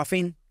 Less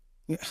coughing.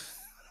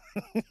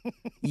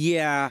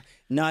 Yeah,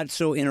 not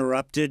so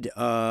interrupted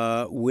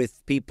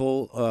with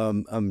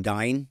people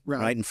dying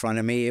right in front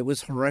of me. It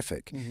was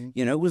horrific.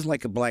 You know, it was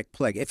like a black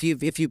plague. If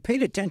you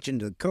paid attention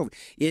to COVID,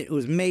 it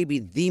was maybe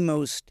the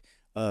most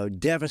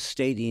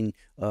devastating,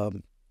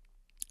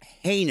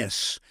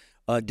 heinous,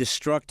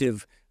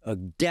 destructive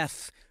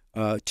death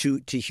to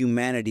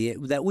humanity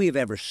that we have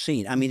ever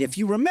seen. I mean, if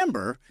you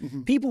remember,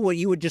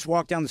 you would just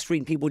walk down the street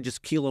and people would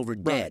just keel over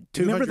dead.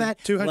 Remember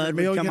that? 200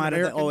 million come out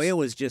Americans. Of it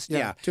was just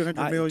 200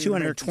 million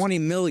 220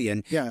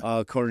 million,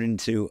 according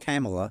to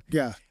Pamela.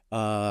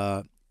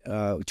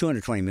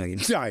 220 million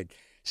died.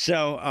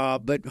 So,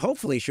 but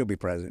hopefully she'll be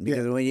president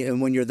because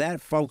when you're that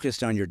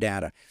focused on your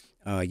data,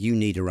 you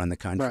need to run the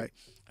country. Right.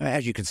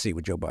 As you can see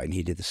with Joe Biden,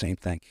 he did the same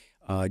thing.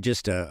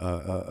 Just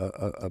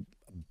a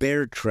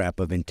bear trap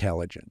of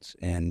intelligence,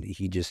 and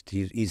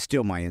he's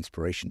still my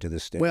inspiration to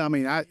this day. Well, I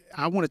mean, I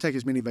want to take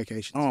as many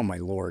vacations. Oh my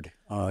Lord,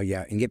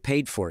 and get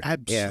paid for it.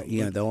 Absolutely.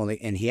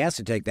 Yeah, and he has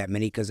to take that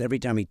many because every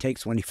time he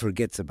takes one, he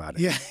forgets about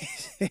it.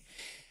 Yeah.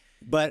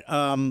 But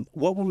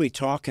what were we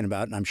talking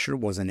about? And I'm sure it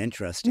wasn't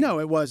interesting. No,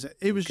 it wasn't.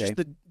 It was just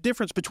the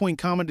difference between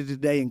comedy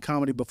today and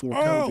comedy before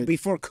COVID.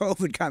 Before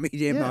COVID, comedy.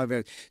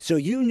 Yeah. So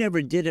you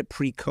never did it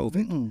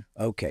pre-COVID?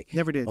 Okay.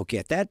 Never did. Okay.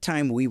 At that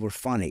time, we were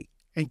funny.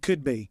 And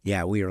could be.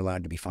 Yeah, we were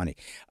allowed to be funny.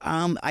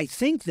 I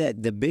think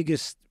that the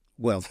biggest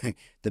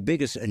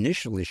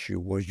initial issue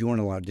was you weren't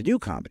allowed to do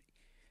comedy.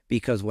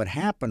 Because what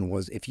happened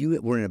was if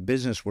you were in a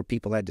business where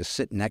people had to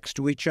sit next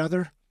to each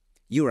other,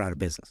 you were out of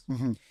business.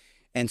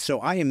 And so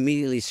I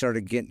immediately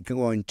started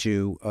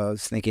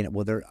thinking,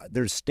 well,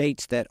 there's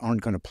states that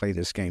aren't going to play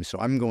this game. So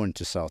I'm going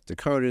to South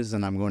Dakotas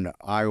and I'm going to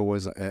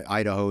Iowa's,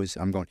 Idaho's.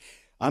 I'm going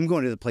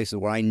to the places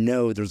where I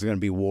know there's going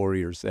to be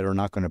warriors that are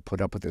not going to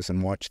put up with this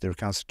and watch their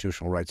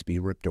constitutional rights be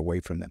ripped away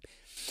from them.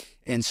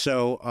 And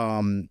so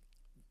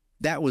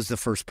that was the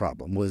first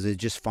problem, was it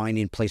just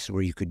finding places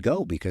where you could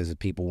go because the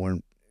people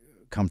weren't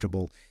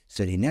comfortable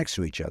sitting next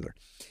to each other.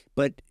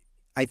 But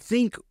I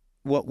think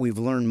what we've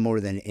learned more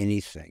than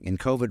anything, and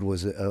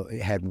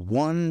COVID had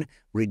one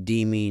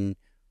redeeming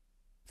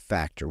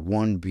factor,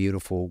 one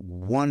beautiful,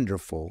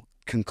 wonderful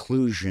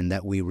conclusion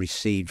that we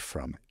received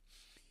from it.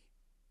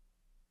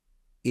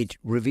 It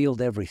revealed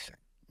everything.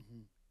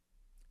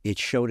 It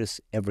showed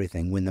us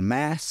everything. When the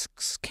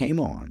masks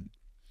came on,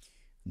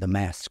 the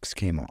masks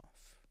came off.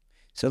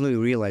 Suddenly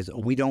we realized,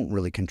 we don't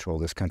really control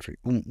this country.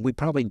 We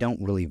probably don't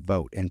really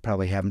vote and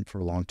probably haven't for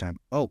a long time.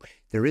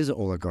 There is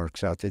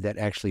oligarchs out there that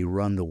actually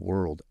run the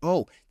world.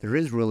 There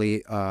is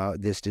really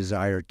this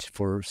desire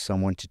for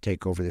someone to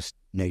take over this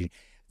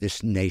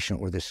nation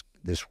or this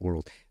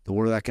world. The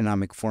World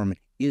Economic Forum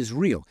is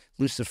real.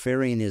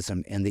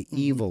 Luciferianism and the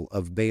evil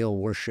of Baal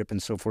worship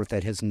and so forth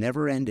that has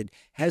never ended.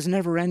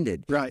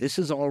 Right. This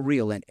is all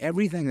real. And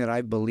everything that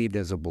I've believed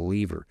as a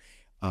believer,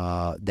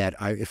 all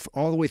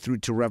the way through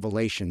to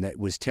Revelation, that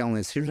was telling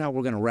us, here's how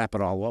we're going to wrap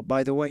it all up,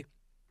 by the way,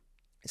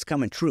 it's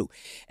coming true.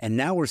 And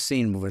now we're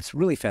seeing, what's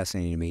really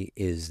fascinating to me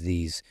is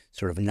these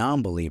sort of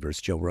non-believers,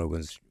 Joe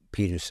Rogan's,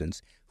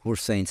 Peterson's, who are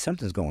saying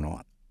something's going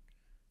on.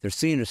 They're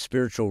seeing a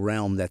spiritual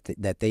realm that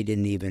they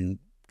didn't even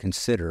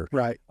consider,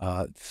 right?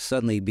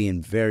 Suddenly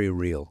being very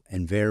real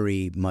and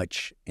very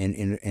much,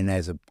 and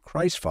as a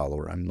Christ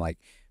follower, I'm like,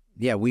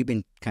 yeah, we've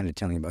been kind of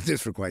telling you about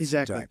this for quite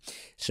some time.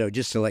 So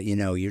just to let you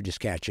know, you're just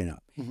catching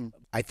up.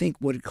 I think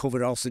what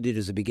COVID also did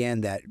is it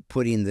began that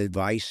putting the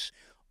vice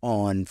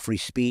on free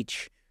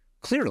speech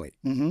clearly.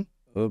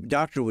 A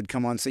doctor would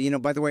come on and say,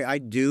 by the way, I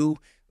do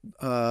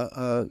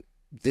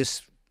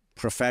this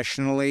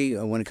professionally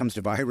when it comes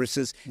to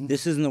viruses.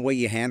 This isn't the way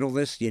you handle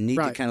this. You need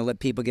to kind of let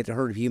people get the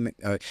herd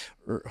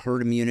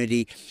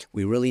immunity.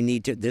 We really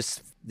need to.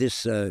 This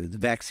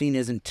vaccine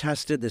isn't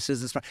tested. This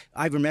isn't.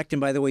 Ivermectin,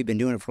 by the way, been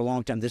doing it for a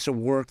long time. This will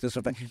work. This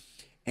will.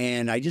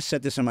 And I just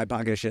said this on my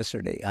podcast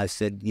yesterday. I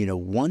said,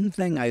 one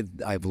thing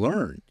I've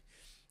learned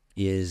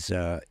is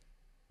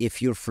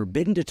if you're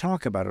forbidden to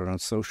talk about it on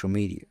social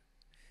media,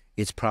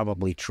 it's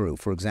probably true.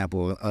 For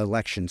example,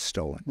 election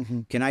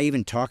stolen. Can I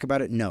even talk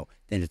about it? No.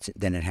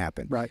 Then it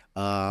happened. Right.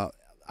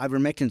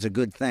 Ivermectin's a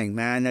good thing.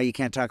 Man, I know you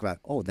can't talk about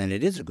it. Oh, then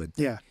it is a good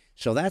thing. Yeah.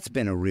 So that's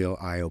been a real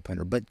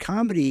eye-opener. But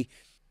comedy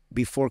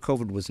before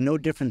COVID was no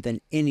different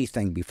than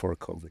anything before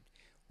COVID.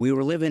 We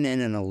were living in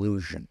an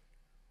illusion,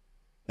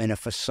 in a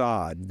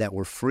facade that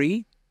we're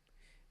free,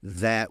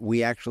 that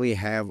we actually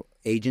have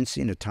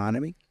agency and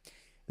autonomy,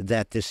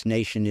 that this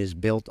nation is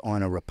built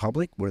on a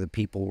republic where the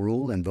people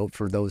rule and vote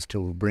for those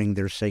to bring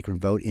their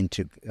sacred vote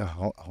into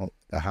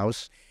the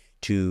House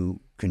to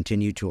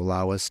continue to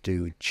allow us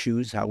to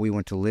choose how we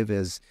want to live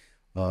as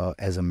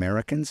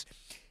Americans.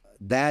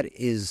 That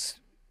is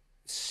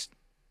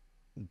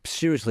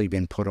seriously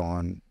been put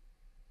on.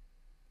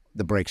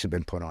 The brakes have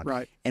been put on.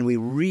 Right. And we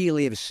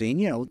really have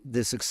seen,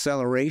 this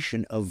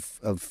acceleration of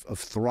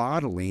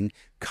throttling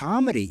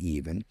comedy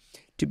even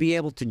to be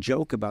able to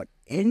joke about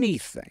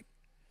anything.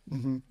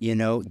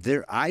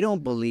 I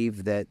don't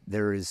believe that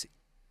there is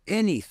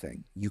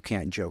anything you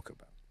can't joke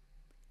about.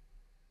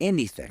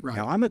 Anything. Right.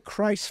 Now, I'm a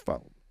Christ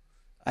follower.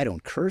 I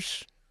don't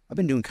curse. I've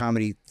been doing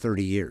comedy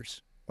 30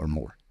 years or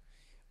more.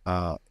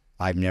 I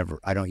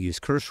don't use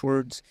curse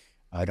words.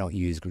 I don't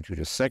use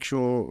gratuitous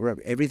sexual,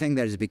 everything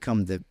that has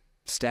become the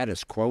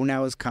status quo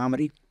now is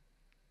comedy.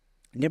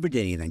 I never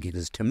did anything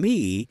because to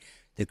me,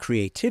 the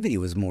creativity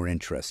was more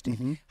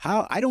interesting.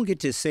 How I don't get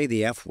to say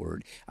the F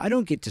word. I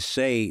don't get to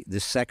say the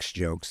sex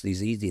jokes,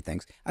 these easy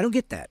things. I don't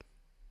get that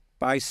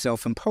by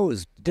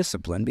self-imposed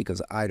discipline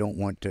because I don't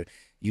want to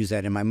use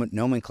that in my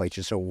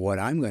nomenclature. So what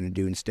I'm going to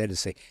do instead is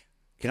say,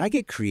 can I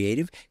get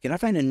creative? Can I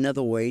find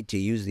another way to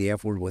use the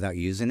F word without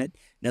using it?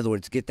 In other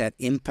words, get that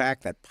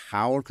impact, that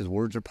power, because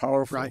words are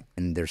powerful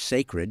and they're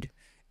sacred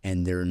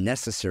and they're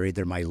necessary.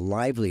 They're my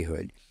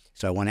livelihood.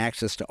 So I want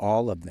access to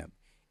all of them.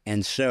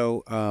 And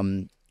so,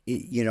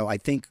 I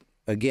think,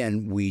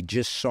 again, we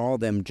just saw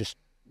them just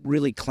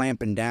really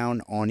clamping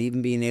down on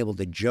even being able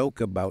to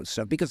joke about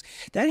stuff because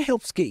that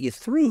helps get you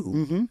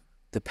through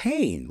the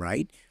pain,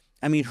 right?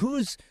 I mean, who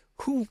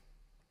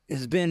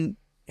has been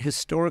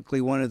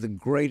historically one of the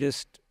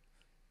greatest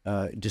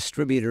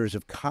distributors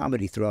of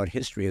comedy throughout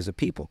history as a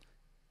people?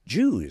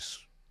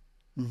 Jews.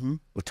 We'll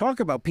talk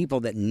about people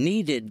that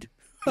needed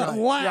a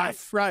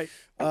laugh. Right.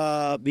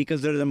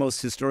 Because they're the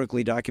most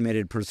historically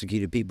documented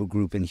persecuted people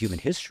group in human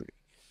history.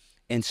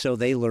 And so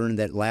they learned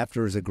that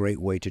laughter is a great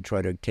way to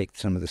try to take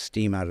some of the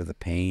steam out of the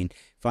pain,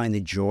 find the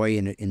joy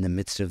in the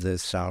midst of the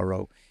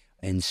sorrow.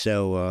 And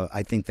so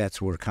I think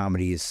that's where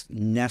comedy is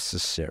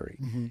necessary.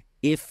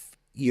 If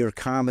your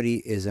comedy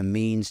is a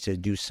means to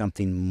do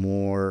something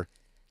more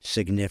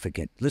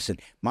significant. Listen,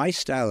 my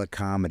style of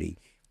comedy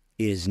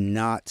is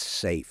not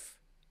safe.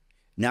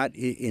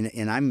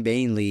 And I'm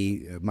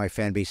mainly, my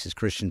fan base is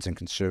Christians and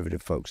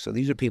conservative folks. So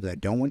these are people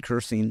that don't want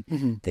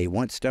cursing. They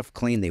want stuff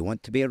clean. They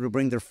want to be able to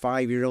bring their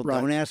 5-year-old.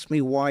 Right. Don't ask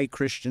me why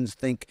Christians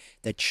think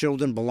that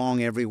children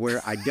belong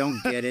everywhere. I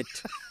don't get it.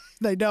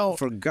 They don't.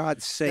 For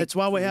God's sake. That's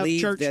why we have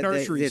church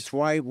nurseries. That's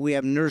why we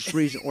have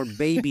nurseries or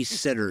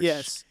babysitters.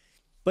 Yes.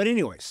 But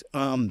anyways,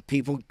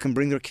 people can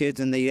bring their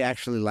kids and they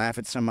actually laugh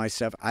at some of my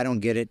stuff. I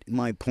don't get it.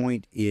 My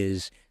point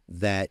is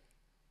that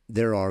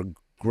there are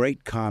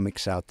great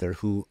comics out there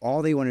who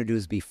all they want to do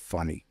is be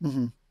funny.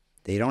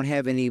 They don't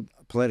have any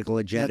political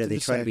agenda. They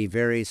try to be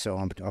very, so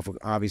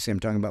obviously I'm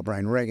talking about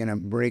Brian Reagan.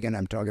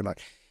 I'm talking about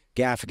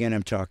Gaffigan.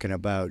 I'm talking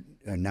about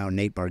now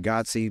Nate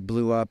Bargatze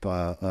blew up,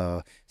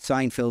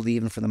 Seinfeld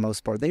even for the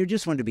most part. They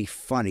just want to be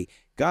funny.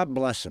 God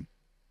bless them.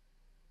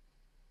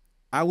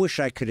 I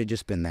wish I could have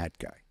just been that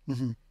guy.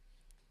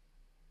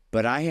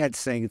 But I had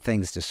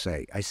things to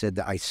say. I said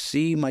that I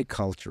see my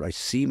culture, I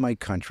see my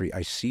country,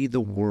 I see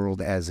the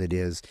world as it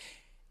is,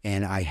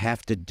 and I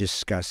have to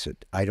discuss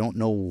it. I don't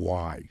know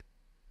why,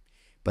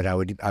 but I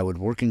would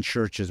work in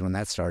churches when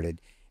that started,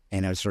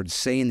 and I started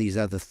saying these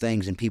other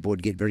things, and people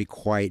would get very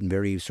quiet and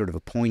very sort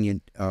of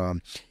poignant,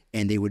 and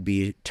they would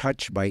be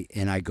touched by,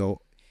 and I go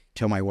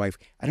tell my wife,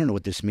 I don't know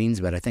what this means,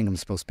 but I think I'm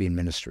supposed to be in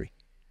ministry.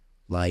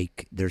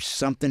 Like there's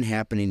something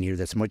happening here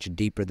that's much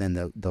deeper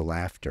than the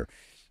laughter.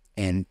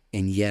 And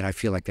yet I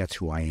feel like that's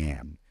who I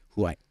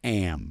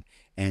am.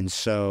 And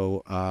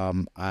so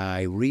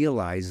I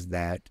realized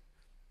that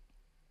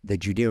the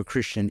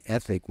Judeo-Christian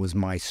ethic was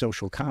my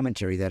social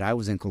commentary that I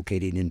was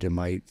inculcating into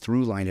my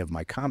through line of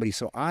my comedy.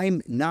 So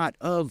I'm not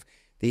of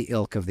the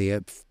ilk of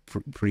the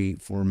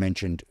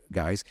aforementioned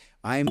guys.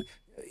 I'm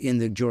in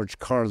the George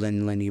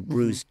Carlin, Lenny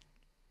Bruce,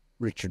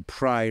 Richard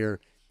Pryor,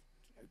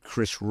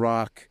 Chris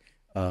Rock,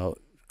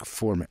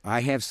 Foreman.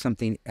 I have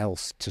something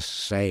else to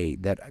say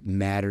that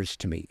matters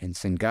to me. And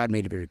since God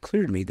made it very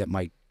clear to me that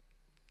my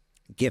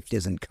gift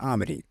isn't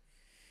comedy.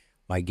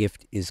 My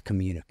gift is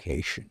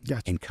communication.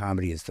 Gotcha. And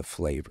comedy is the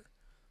flavor.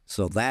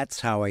 So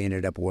that's how I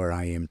ended up where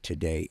I am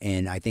today.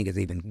 And I think it's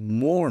even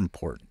more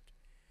important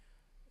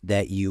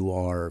that you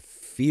are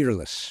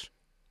fearless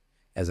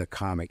as a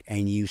comic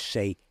and you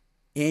say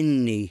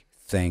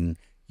anything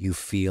you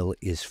feel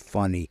is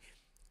funny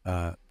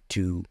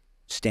to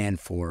stand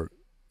for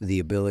the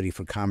ability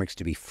for comics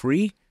to be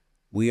free.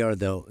 We are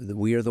the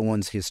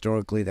ones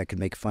historically that could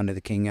make fun of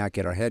the king, not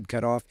get our head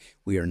cut off.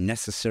 We are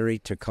necessary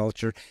to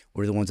culture.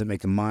 We're the ones that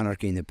make the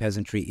monarchy and the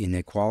peasantry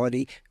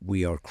inequality.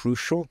 We are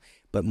crucial,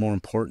 but more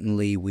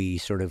importantly, we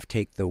sort of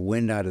take the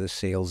wind out of the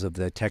sails of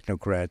the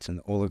technocrats and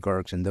the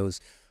oligarchs and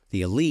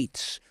the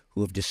elites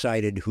who have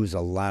decided who's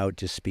allowed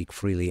to speak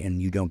freely,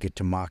 and you don't get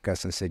to mock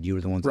us and said you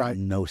were the ones that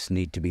most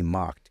need to be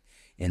mocked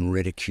and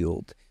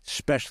ridiculed,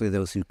 especially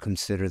those who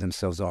consider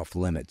themselves off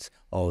limits.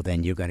 Oh,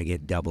 then you're going to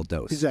get double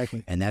dose.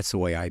 Exactly. And that's the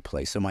way I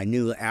play. So my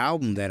new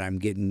album that I'm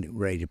getting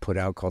ready to put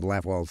out called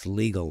Laugh While It's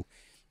Legal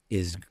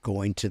is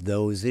going to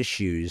those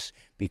issues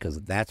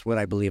because that's what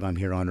I believe I'm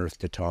here on earth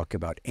to talk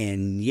about.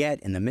 And yet,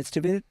 in the midst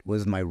of it,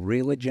 was my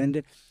real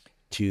agenda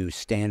to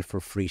stand for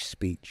free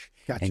speech.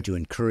 Gotcha. And to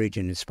encourage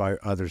and inspire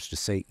others to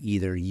say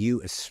either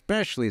you,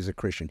 especially as a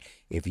Christian,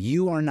 if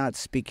you are not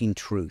speaking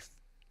truth,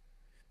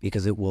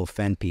 because it will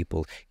offend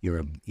people, you're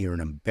an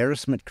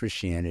embarrassment to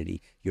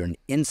Christianity, you're an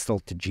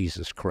insult to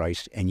Jesus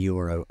Christ, and you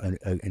are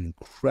an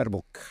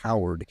incredible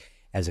coward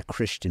as a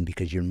Christian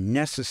because you're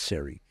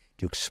necessary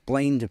to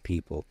explain to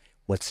people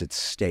what's at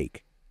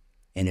stake.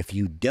 And if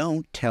you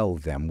don't tell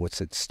them what's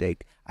at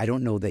stake, I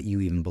don't know that you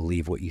even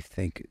believe what you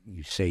think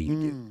you say you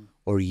do.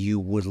 Or you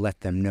would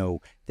let them know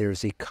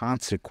there's a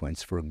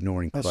consequence for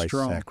ignoring Christ's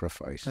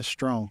sacrifice. That's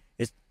strong.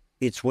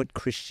 It's what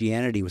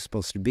Christianity was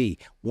supposed to be.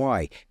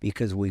 Why?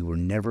 Because we were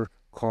never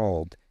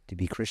called to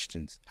be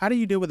Christians. How do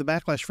you deal with the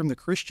backlash from the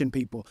Christian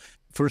people?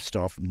 First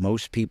off,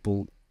 most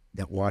people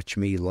that watch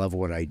me love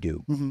what I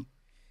do.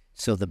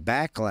 So the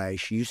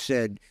backlash, you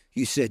said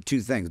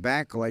two things.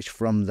 Backlash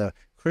from the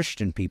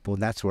Christian people,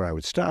 and that's where I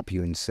would stop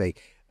you and say,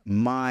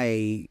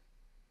 my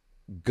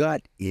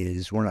gut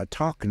is we're not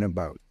talking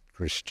about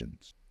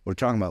Christians. We're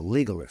talking about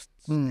legalists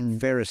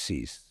and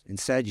Pharisees and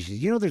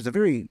Sadducees. You know, there's a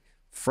very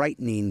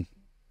frightening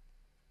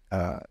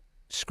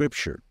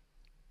scripture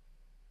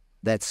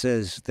that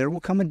says there will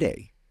come a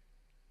day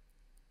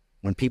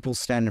when people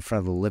stand in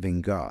front of the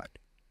living God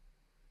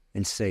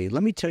and say,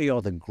 let me tell you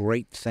all the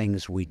great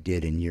things we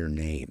did in your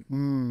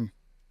name.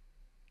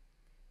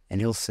 And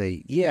he'll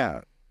say,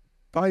 yeah,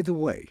 by the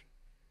way,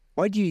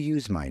 why do you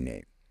use my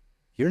name?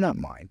 You're not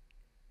mine.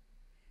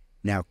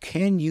 Now,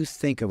 can you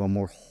think of a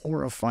more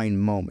horrifying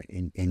moment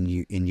in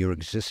your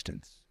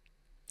existence?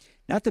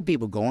 Not that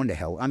people going to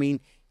hell. I mean,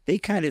 they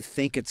kind of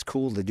think it's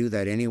cool to do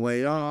that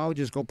anyway. Oh, I'll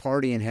just go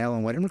party in hell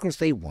and whatever. Of course,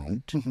 they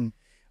won't. Mm-hmm.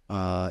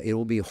 It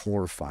will be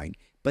horrifying.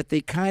 But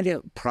they kind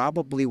of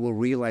probably will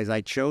realize,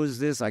 I chose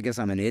this. I guess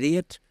I'm an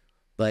idiot.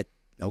 But,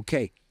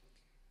 okay.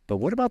 But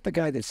what about the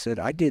guy that said,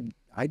 I did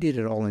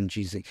it all in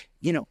Jesus?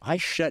 You know, I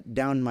shut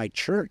down my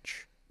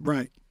church.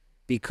 Right.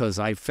 Because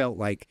I felt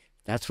like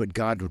that's what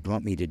God would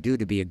want me to do,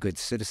 to be a good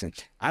citizen.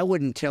 I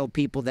wouldn't tell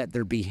people that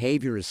their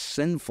behavior is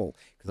sinful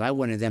because I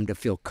wanted them to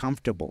feel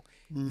comfortable.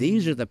 Mm-hmm.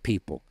 These are the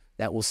people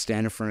that will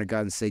stand in front of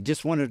God and say,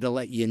 just wanted to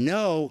let you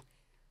know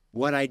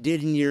what I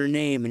did in your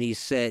name. And he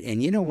said,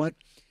 and you know what?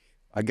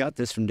 I got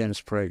this from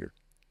Dennis Prager.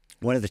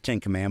 One of the 10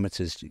 Commandments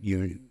is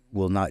you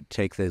will not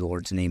take the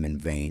Lord's name in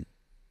vain.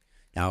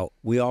 Now,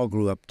 we all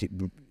grew up,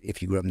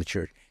 if you grew up in the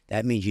church,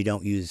 that means you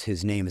don't use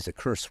his name as a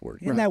curse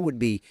word. And right. That would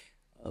be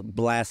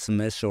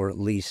blasphemous or at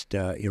least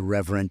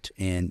irreverent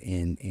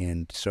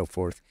and so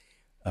forth.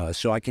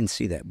 So I can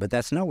see that. But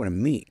that's not what it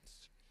means.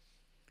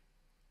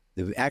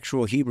 The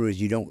actual Hebrew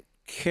is you don't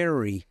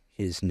carry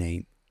his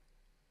name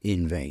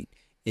in vain.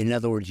 In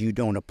other words, you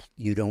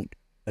don't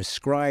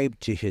ascribe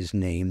to his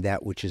name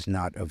that which is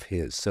not of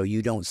his. So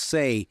you don't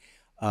say,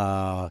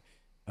 God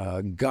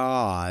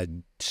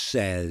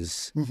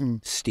says, mm-hmm.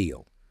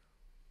 steal.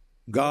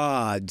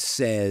 God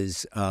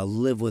says,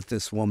 live with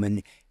this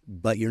woman,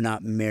 but you're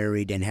not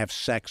married, and have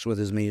sex with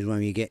as many as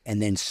women you get,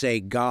 and then say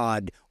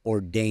God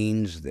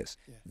ordains this.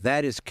 Yeah.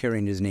 That is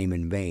carrying his name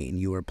in vain.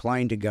 You are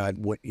applying to God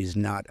what is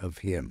not of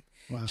him.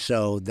 Wow.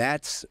 So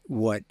that's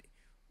what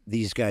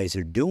these guys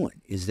are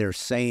doing, is they're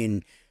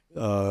saying,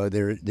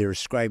 they're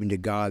ascribing to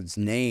God's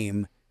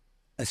name.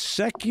 A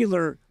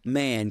secular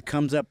man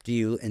comes up to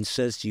you and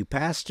says to you,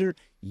 Pastor,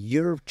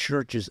 your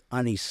church is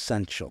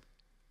unessential.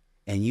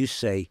 And you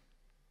say,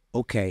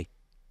 okay.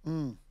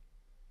 Mm.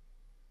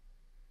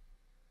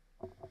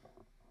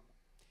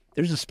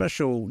 There's a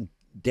special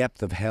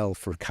depth of hell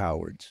for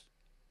cowards.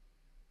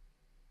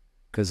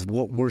 Because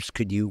what worse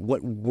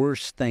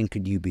thing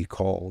could you be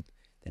called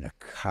than a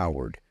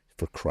coward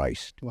for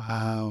Christ?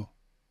 Wow.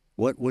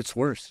 What's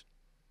worse?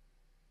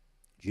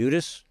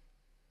 Judas?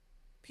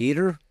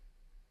 Peter?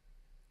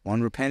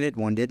 One repented,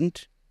 one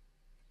didn't.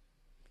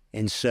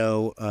 And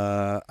so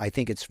I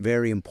think it's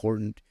very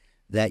important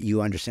that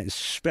you understand,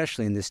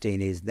 especially in this day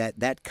and age,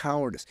 that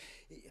cowardice.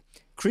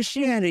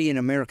 Christianity in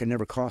America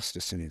never cost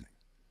us anything.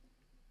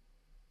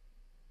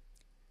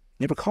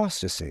 Never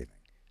cost us anything.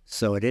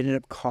 So it ended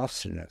up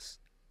costing us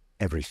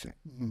everything.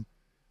 Mm-hmm.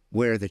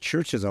 Where the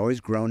church has always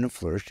grown and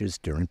flourished is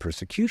during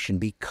persecution,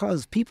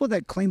 because people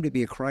that claim to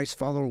be a Christ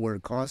follower where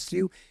it costs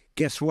you,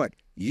 guess what?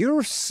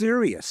 You're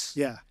serious.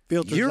 Yeah.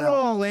 Filters You're out.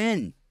 all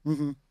in.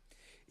 Mm-hmm.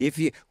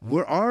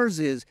 Where ours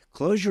is,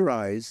 close your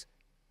eyes,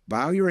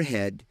 bow your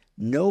head.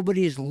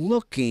 Nobody's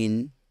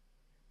looking,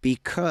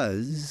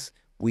 because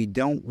we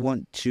don't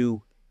want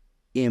to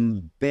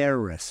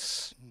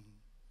embarrass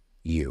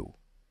you.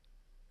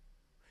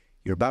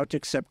 You're about to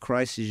accept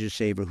Christ as your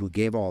Savior, who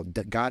gave all.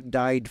 God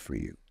died for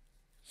you.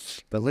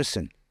 But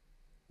listen,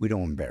 we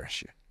don't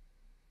embarrass you.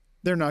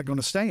 They're not going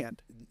to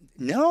stand.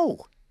 No,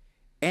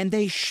 and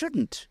they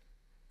shouldn't.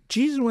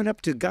 Jesus went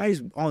up to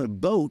guys on a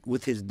boat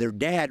with their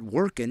dad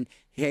working.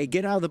 Hey,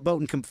 get out of the boat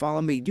and come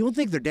follow me. Do you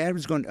think their dad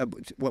was going,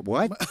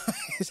 what?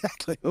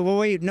 Exactly. Well,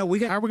 wait, no,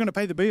 How are we going to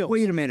pay the bills?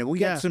 Wait a minute. We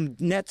got some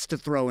nets to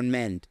throw and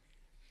mend.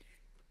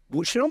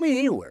 Well, show me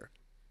anywhere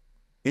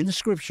in the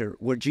scripture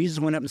where Jesus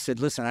went up and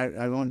said,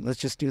 listen, let's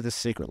just do this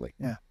secretly.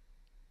 Yeah.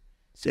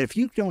 So if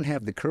you don't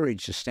have the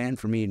courage to stand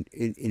for me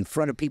in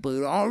front of people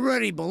who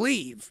already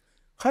believe,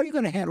 how are you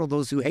going to handle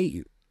those who hate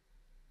you?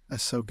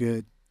 That's so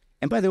good.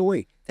 And by the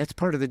way, that's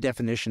part of the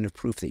definition of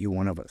proof that you're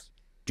one of us.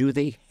 Do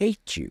they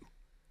hate you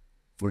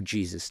for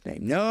Jesus' name?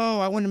 No,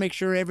 I want to make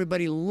sure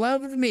everybody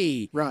loved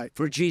me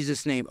for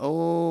Jesus' name.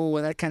 Oh,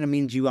 well, that kind of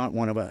means you aren't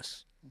one of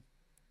us.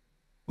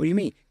 What do you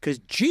mean? Because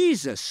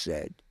Jesus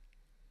said,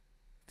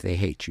 if they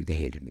hate you, they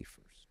hated me first.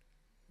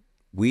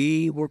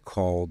 We were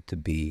called to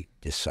be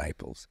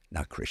disciples,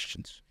 not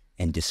Christians.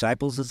 And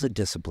disciples is a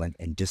discipline,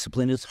 and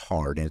discipline is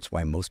hard, and it's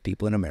why most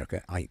people in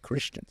America aren't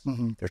Christians.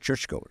 Mm-hmm. They're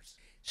churchgoers.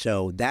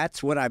 So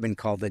that's what I've been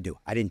called to do.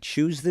 I didn't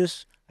choose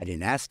this. I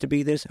didn't ask to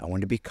be this. I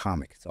wanted to be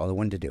comic. That's all I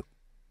wanted to do.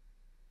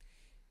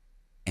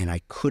 And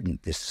I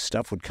couldn't. This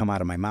stuff would come out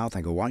of my mouth.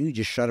 I go, why don't you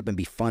just shut up and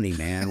be funny,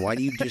 man? Why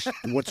do you just,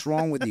 what's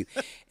wrong with you?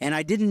 And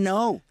I didn't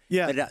know.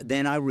 Yeah. But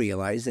then I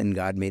realized, and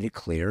God made it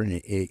clear, and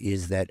it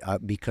is that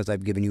because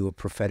I've given you a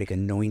prophetic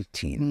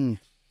anointing,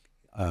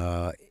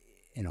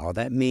 and all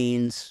that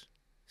means,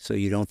 so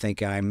you don't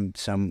think I'm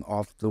some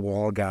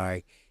off-the-wall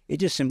guy, it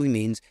just simply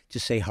means to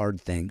say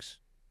hard things.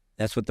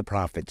 That's what the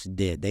prophets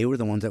did. They were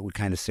the ones that would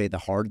kind of say the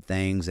hard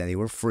things, and they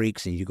were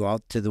freaks, and you go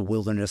out to the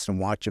wilderness and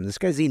watch them. This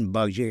guy's eating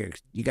bugs. You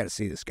got to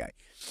see this guy.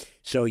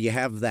 So you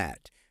have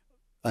that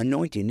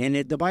anointing,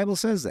 and the Bible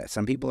says that.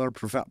 Some people are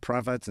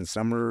prophets, and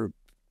some are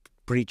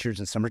preachers,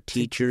 and some are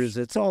teachers.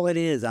 That's all it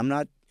is. I'm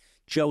not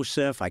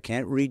Joseph. I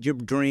can't read your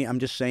dream. I'm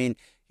just saying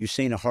You're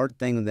saying a hard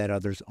thing that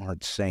others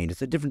aren't saying.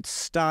 It's a different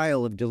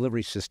style of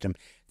delivery system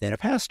than a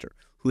pastor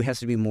who has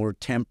to be more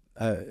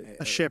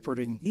a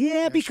shepherding.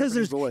 Yeah, because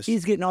voice.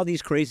 he's getting all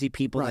these crazy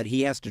people that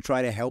he has to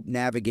try to help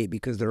navigate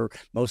because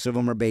most of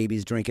them are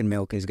babies drinking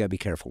milk, and he's got to be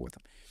careful with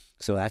them.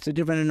 So that's a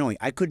different annoying.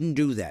 I couldn't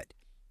do that.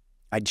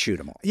 I'd shoot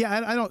them all. Yeah,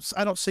 I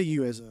don't see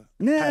you as a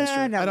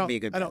pastor. I don't be a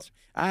good pastor.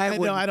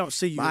 I don't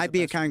see you. I'd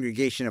be a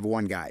congregation of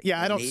one guy.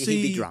 Yeah, I don't see.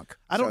 He'd be drunk.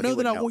 I don't know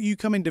that I want you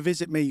coming to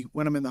visit me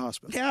when I'm in the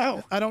hospital.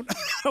 No, I don't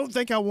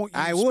think I want you.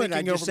 I would.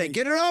 I'd just say,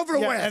 get it over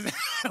with.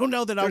 I don't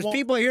know that There's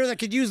people here that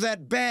could use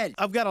that bed.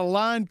 I've got a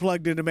line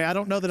plugged into me. I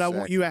don't know that I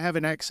want you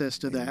having access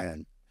to that.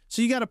 Amen.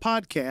 So you got a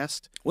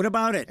podcast. What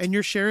about it? And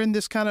you're sharing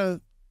this kind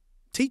of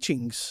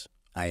teachings.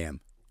 I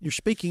am. You're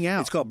speaking out.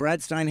 It's called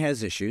Brad Stine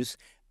Has Issues,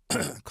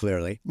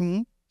 clearly.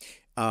 Mm-hmm.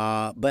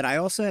 But I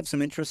also have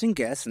some interesting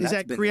guests. And is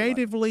that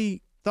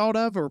creatively thought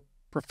of or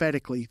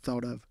prophetically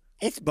thought of?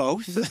 It's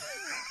both.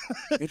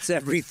 It's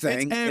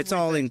everything. It's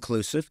all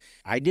inclusive.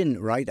 I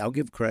didn't write. I'll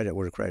give credit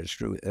where credit's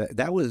due.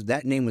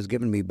 That name was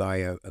given me by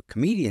a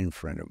comedian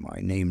friend of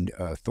mine named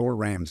Thor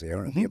Ramsey. I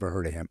don't know if you ever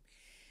heard of him.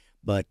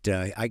 But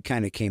I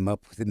kind of came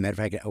up with it. Matter of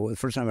fact, the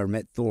first time I ever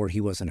met Thor,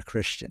 he wasn't a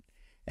Christian.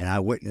 And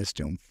I witnessed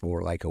him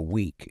for like a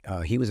week.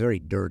 He was very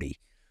dirty,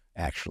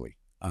 actually.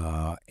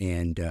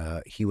 And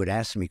he would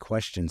ask me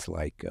questions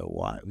like,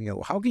 "Why?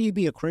 How can you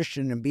be a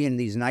Christian and be in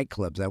these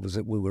nightclubs?"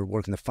 We were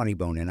working the Funny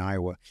Bone in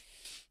Iowa,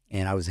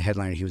 and I was a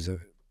headliner. He was a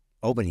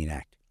opening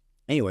act.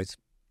 Anyways,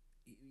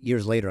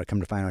 years later, I come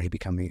to find out he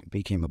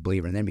became a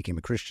believer and then became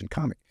a Christian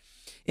comic.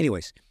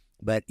 Anyways,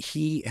 but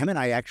him and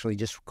I actually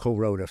just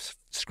co-wrote a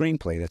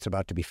screenplay that's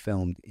about to be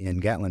filmed in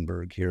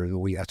Gatlinburg here.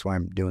 That's why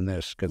I'm doing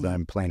this, because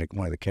I'm playing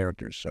one of the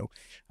characters. So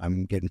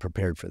I'm getting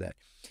prepared for that.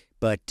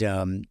 But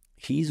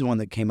he's the one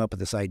that came up with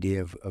this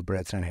idea of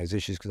Brad Stine Has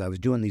Issues, because I was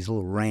doing these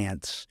little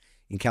rants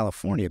in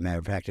California. Matter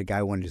of fact, a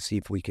guy wanted to see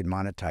if we could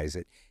monetize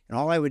it. And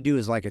all I would do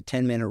is like a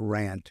 10-minute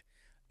rant,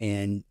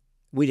 and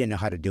we didn't know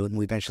how to do it, and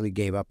we eventually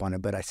gave up on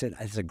it. But I said,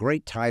 it's a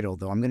great title,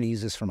 though. I'm going to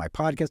use this for my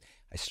podcast.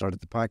 I started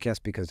the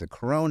podcast because of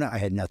Corona. I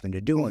had nothing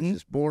to do. I was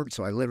just bored,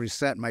 so I literally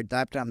sat in my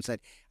laptop and said,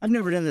 I've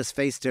never done this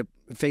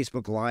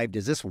Facebook Live.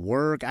 Does this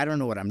work? I don't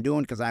know what I'm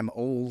doing because I'm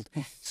old.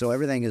 So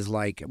everything is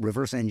like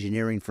reverse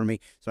engineering for me.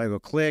 So I go,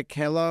 click,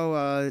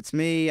 hello, it's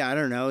me. I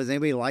don't know. Does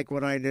anybody like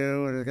what I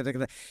do?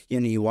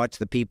 You watch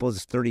the people.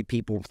 There's 30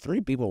 people.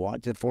 30 people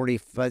watch it. 40,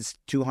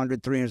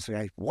 200, 300.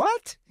 So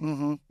what?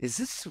 Is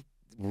this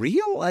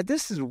real?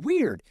 This is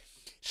weird.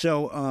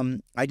 So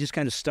I just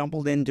kind of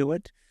stumbled into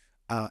it.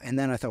 And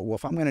then I thought, well,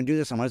 if I'm going to do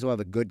this, I might as well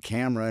have a good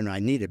camera, and I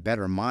need a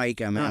better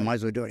mic. I might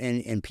as well do it.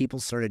 And people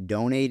started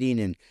donating,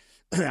 and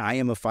I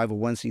am a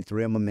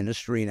 501c3. I'm a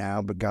ministry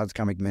now, but God's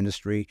Comic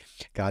Ministry.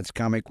 God's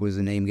Comic was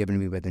the name given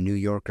to me by the New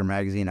Yorker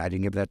magazine. I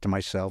didn't give that to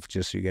myself,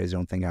 just so you guys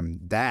don't think I'm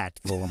that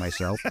full of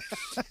myself.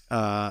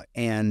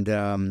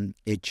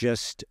 It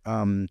just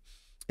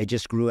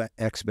grew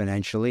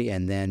exponentially,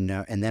 and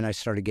then I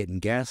started getting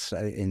guests,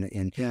 and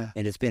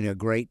it's been a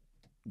great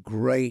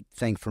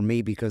thing for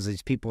me, because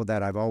it's people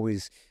that I've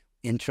always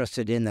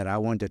interested in that I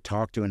wanted to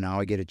talk to, and now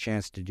I get a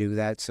chance to do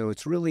that. So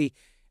it's really,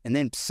 and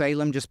then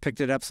Salem just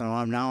picked it up, so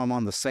now I'm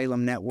on the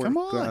Salem network. Come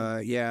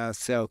on.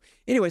 So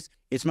anyways,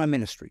 it's my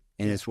ministry,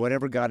 and it's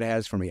whatever God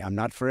has for me. I'm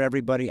not for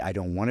everybody. I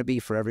don't want to be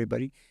for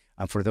everybody.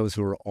 I'm for those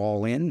who are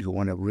all in, who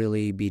want to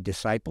really be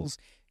disciples.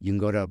 You can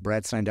go to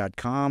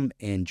bradstine.com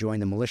and join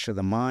the Militia of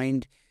the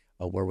Mind,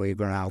 where we're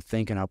going to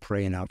outthink and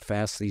outpray and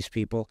outfast these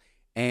people.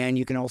 And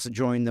you can also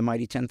join the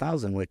Mighty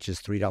 10,000, which is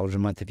 $3 a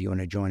month if you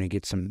want to join and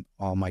get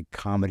all my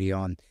comedy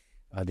on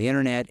the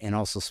internet, and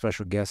also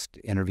special guest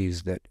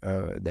interviews that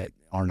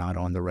are not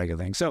on the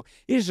regular thing. So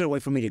it's a way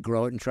for me to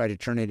grow it and try to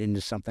turn it into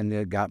something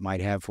that God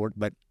might have for it.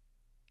 But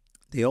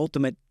the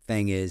ultimate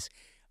thing is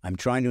I'm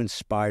trying to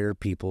inspire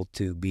people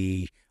to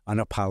be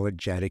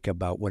unapologetic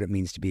about what it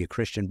means to be a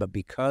Christian. But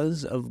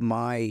because of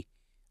my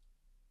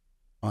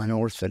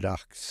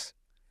unorthodox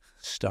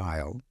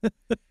style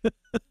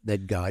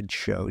that God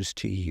chose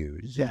to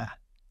use,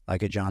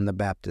 like a John the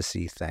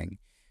Baptist-y thing,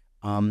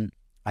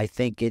 I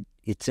think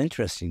it's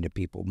interesting to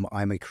people.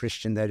 I'm a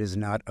Christian that is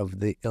not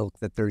of the ilk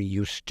that they're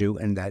used to,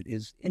 and that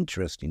is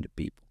interesting to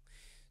people.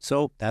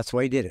 So that's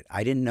why I did it.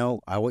 I didn't know.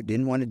 I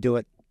didn't want to do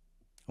it.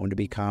 I wanted to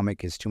be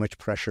comic. It's too much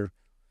pressure.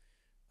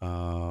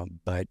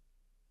 But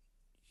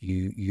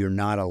you're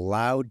not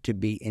allowed to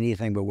be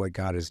anything but what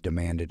God has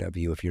demanded of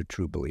you if you're a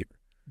true believer.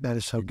 That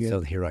is so good. So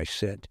here I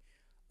sit.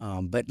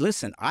 But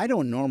listen, I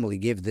don't normally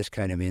give this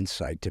kind of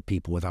insight to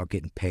people without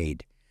getting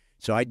paid.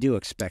 So I do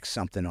expect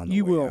something on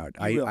the way out.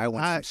 I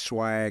want some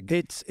swag.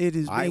 It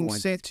is being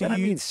sent to you. I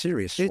mean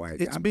serious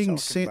swag. It's being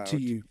sent to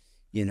you.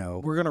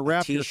 We're going to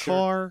wrap your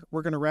car.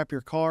 We're going to wrap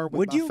your car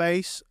with my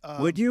face.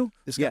 Would you?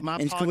 It's got my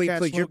and podcast can we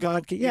put your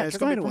podcast? Yeah, it's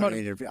going to be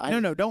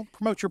promoted. No, don't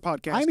promote your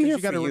podcast. I'm here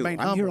you got to remain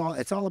humble.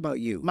 It's all about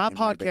you. My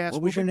podcast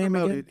what was your name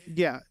promoted. again?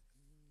 Yeah.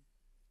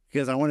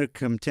 because I want to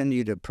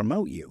continue to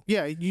promote you.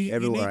 Yeah, you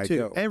everywhere need to. I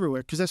go.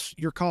 Everywhere, because that's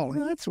your calling.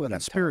 Well, that's what I'm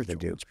trying to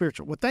do.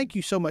 Spiritual. Well, thank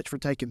you so much for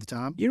taking the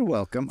time. You're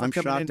welcome. I'm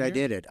coming in shocked I here.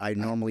 did it. I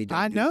normally don't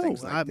I do know.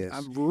 things like this.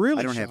 I'm really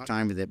I don't have shocked.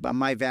 time with it. But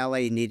my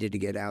valet needed to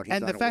get out. He's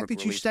And on the a fact work that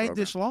you release stayed program.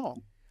 this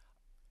long.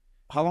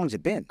 How long's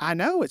it been? I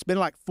know. It's been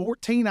like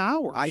 14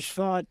 hours. I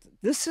thought,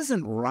 this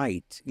isn't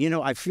right. You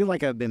know, I feel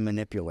like I've been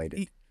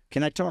manipulated.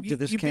 Can I talk to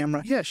this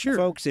camera? Yeah, sure.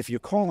 Folks, if you're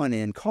calling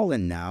in, call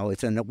in now.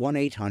 It's a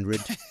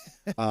 1-800.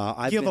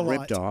 I've Give been a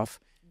ripped lot. off.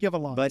 Give a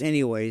lot. But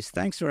anyways,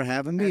 thanks for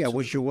having me. I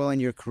wish Absolutely. you well in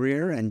your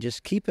career, and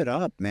just keep it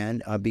up,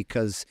 man,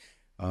 because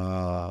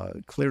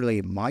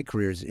clearly my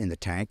career's in the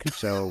tank,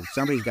 so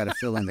somebody's got to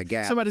fill in the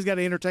gap. Somebody's got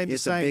to entertain the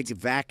It's a saints. big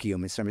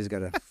vacuum, and somebody's got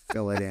to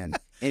fill it in.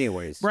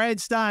 Anyways, Brad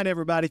Stine,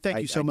 everybody. Thank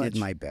you so I much. did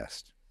my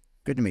best.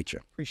 Good to meet you.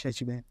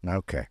 Appreciate you, man.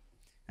 Okay.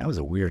 That was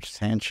a weird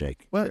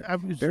handshake. Well, I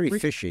was Very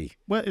fishy.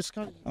 Well, it's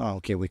kind of, Oh,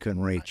 okay, we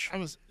couldn't reach. I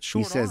was He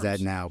short says that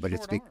arms. now, but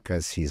it's Short arms.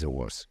 because he's a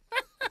wuss.